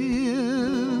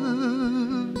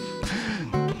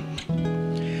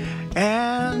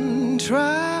and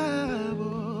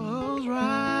troubles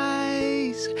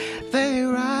rise, they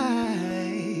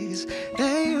rise,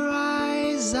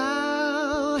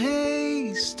 I'll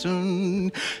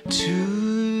hasten to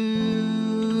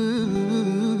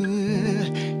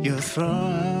your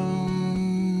throne.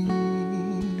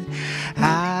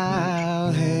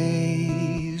 I'll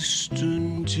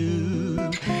hasten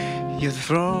to your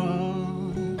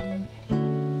throne.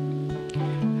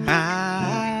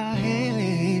 I'll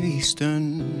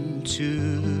hasten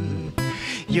to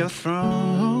your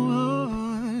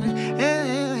throne.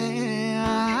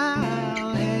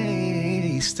 I'll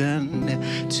hasten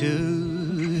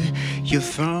to your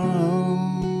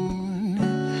throne.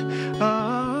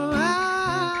 Oh,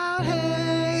 I'll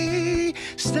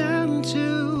hasten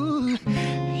to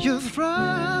your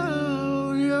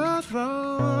throne, your throne.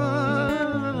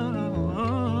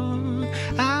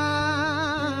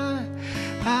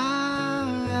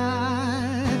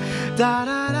 Da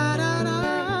da da da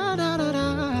da da da da.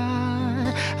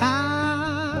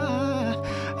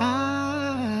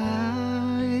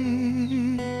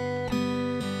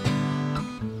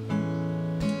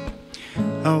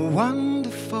 A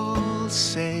wonderful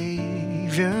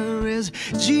Savior is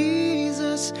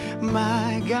Jesus,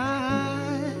 my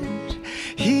God.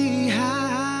 He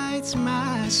hides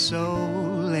my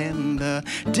soul in the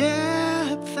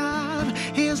depth of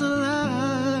His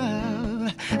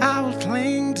love. I will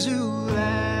cling to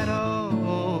that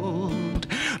old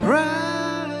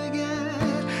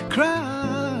rugged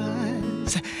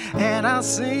cross, and I'll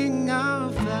sing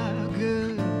of the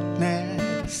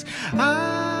goodness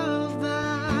of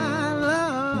thy love.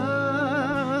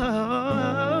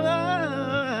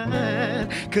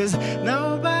 'Cause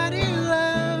nobody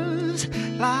loves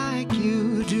like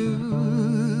you do,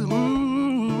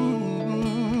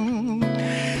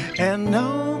 and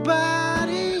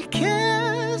nobody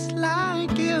cares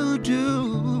like you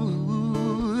do.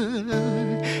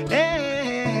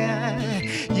 Yeah,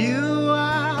 you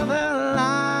are the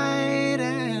light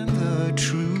and the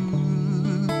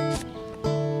truth.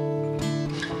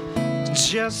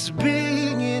 Just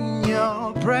being in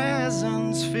your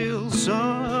presence feels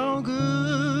so good.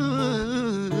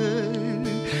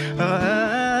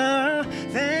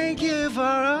 Thank you for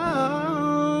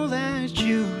all that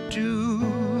you do.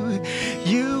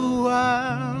 You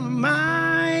are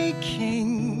my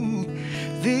King,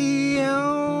 the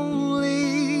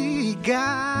only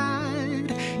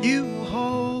God. You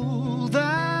hold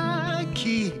the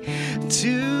key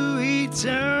to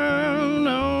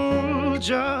eternal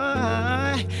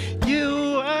joy.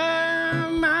 You are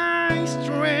my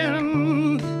strength.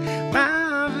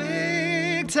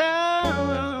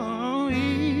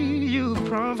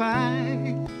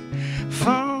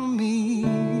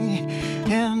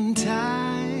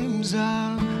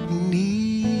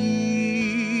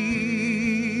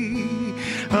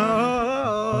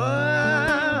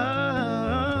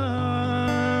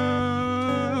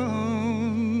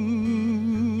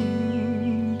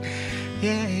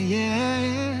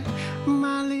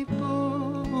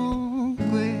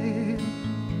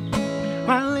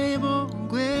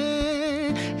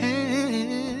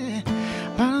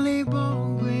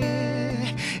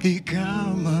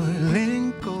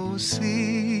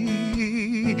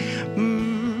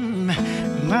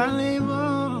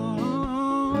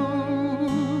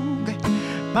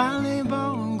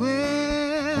 Malibongwe,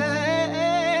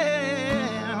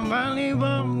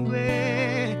 Malibongwe,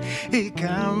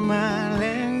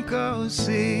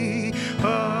 Ikamalenkosi,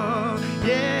 oh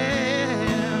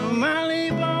yeah,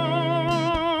 Malibongwe,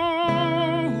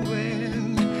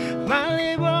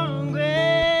 Malibongwe,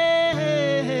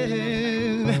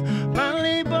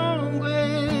 Malibongwe,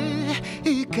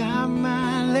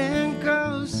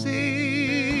 Ikamalenkosi,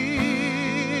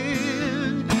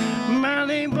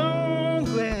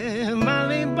 Malibongwe,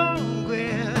 Malibongwe,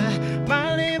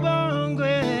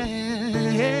 Malibongwe,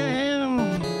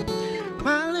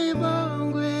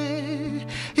 Malibongwe,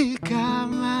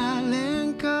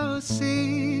 Ikamalenkosi,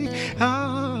 oh,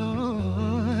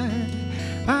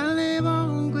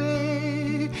 Malibongwe,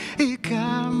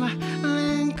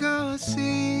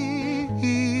 Ikamalenkosi,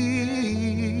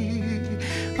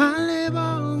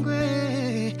 Malibongwe,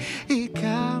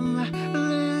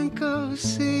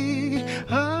 Ikamalenkosi,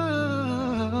 oh,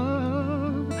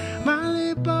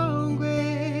 Malibongwe,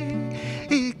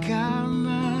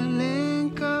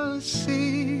 Ikamalenkosi,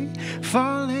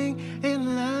 falling in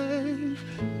love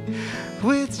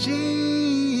with Jesus,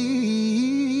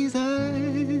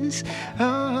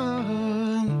 oh,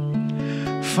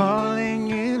 falling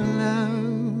in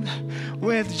love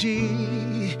with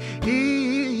Jesus,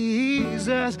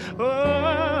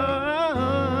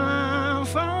 oh, I'm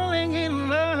falling in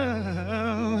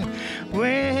love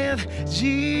with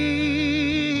Jesus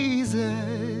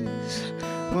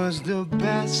was the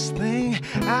best thing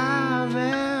I've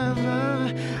ever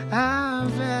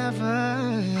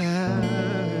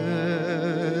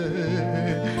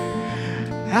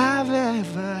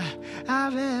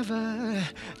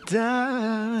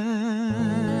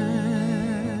done.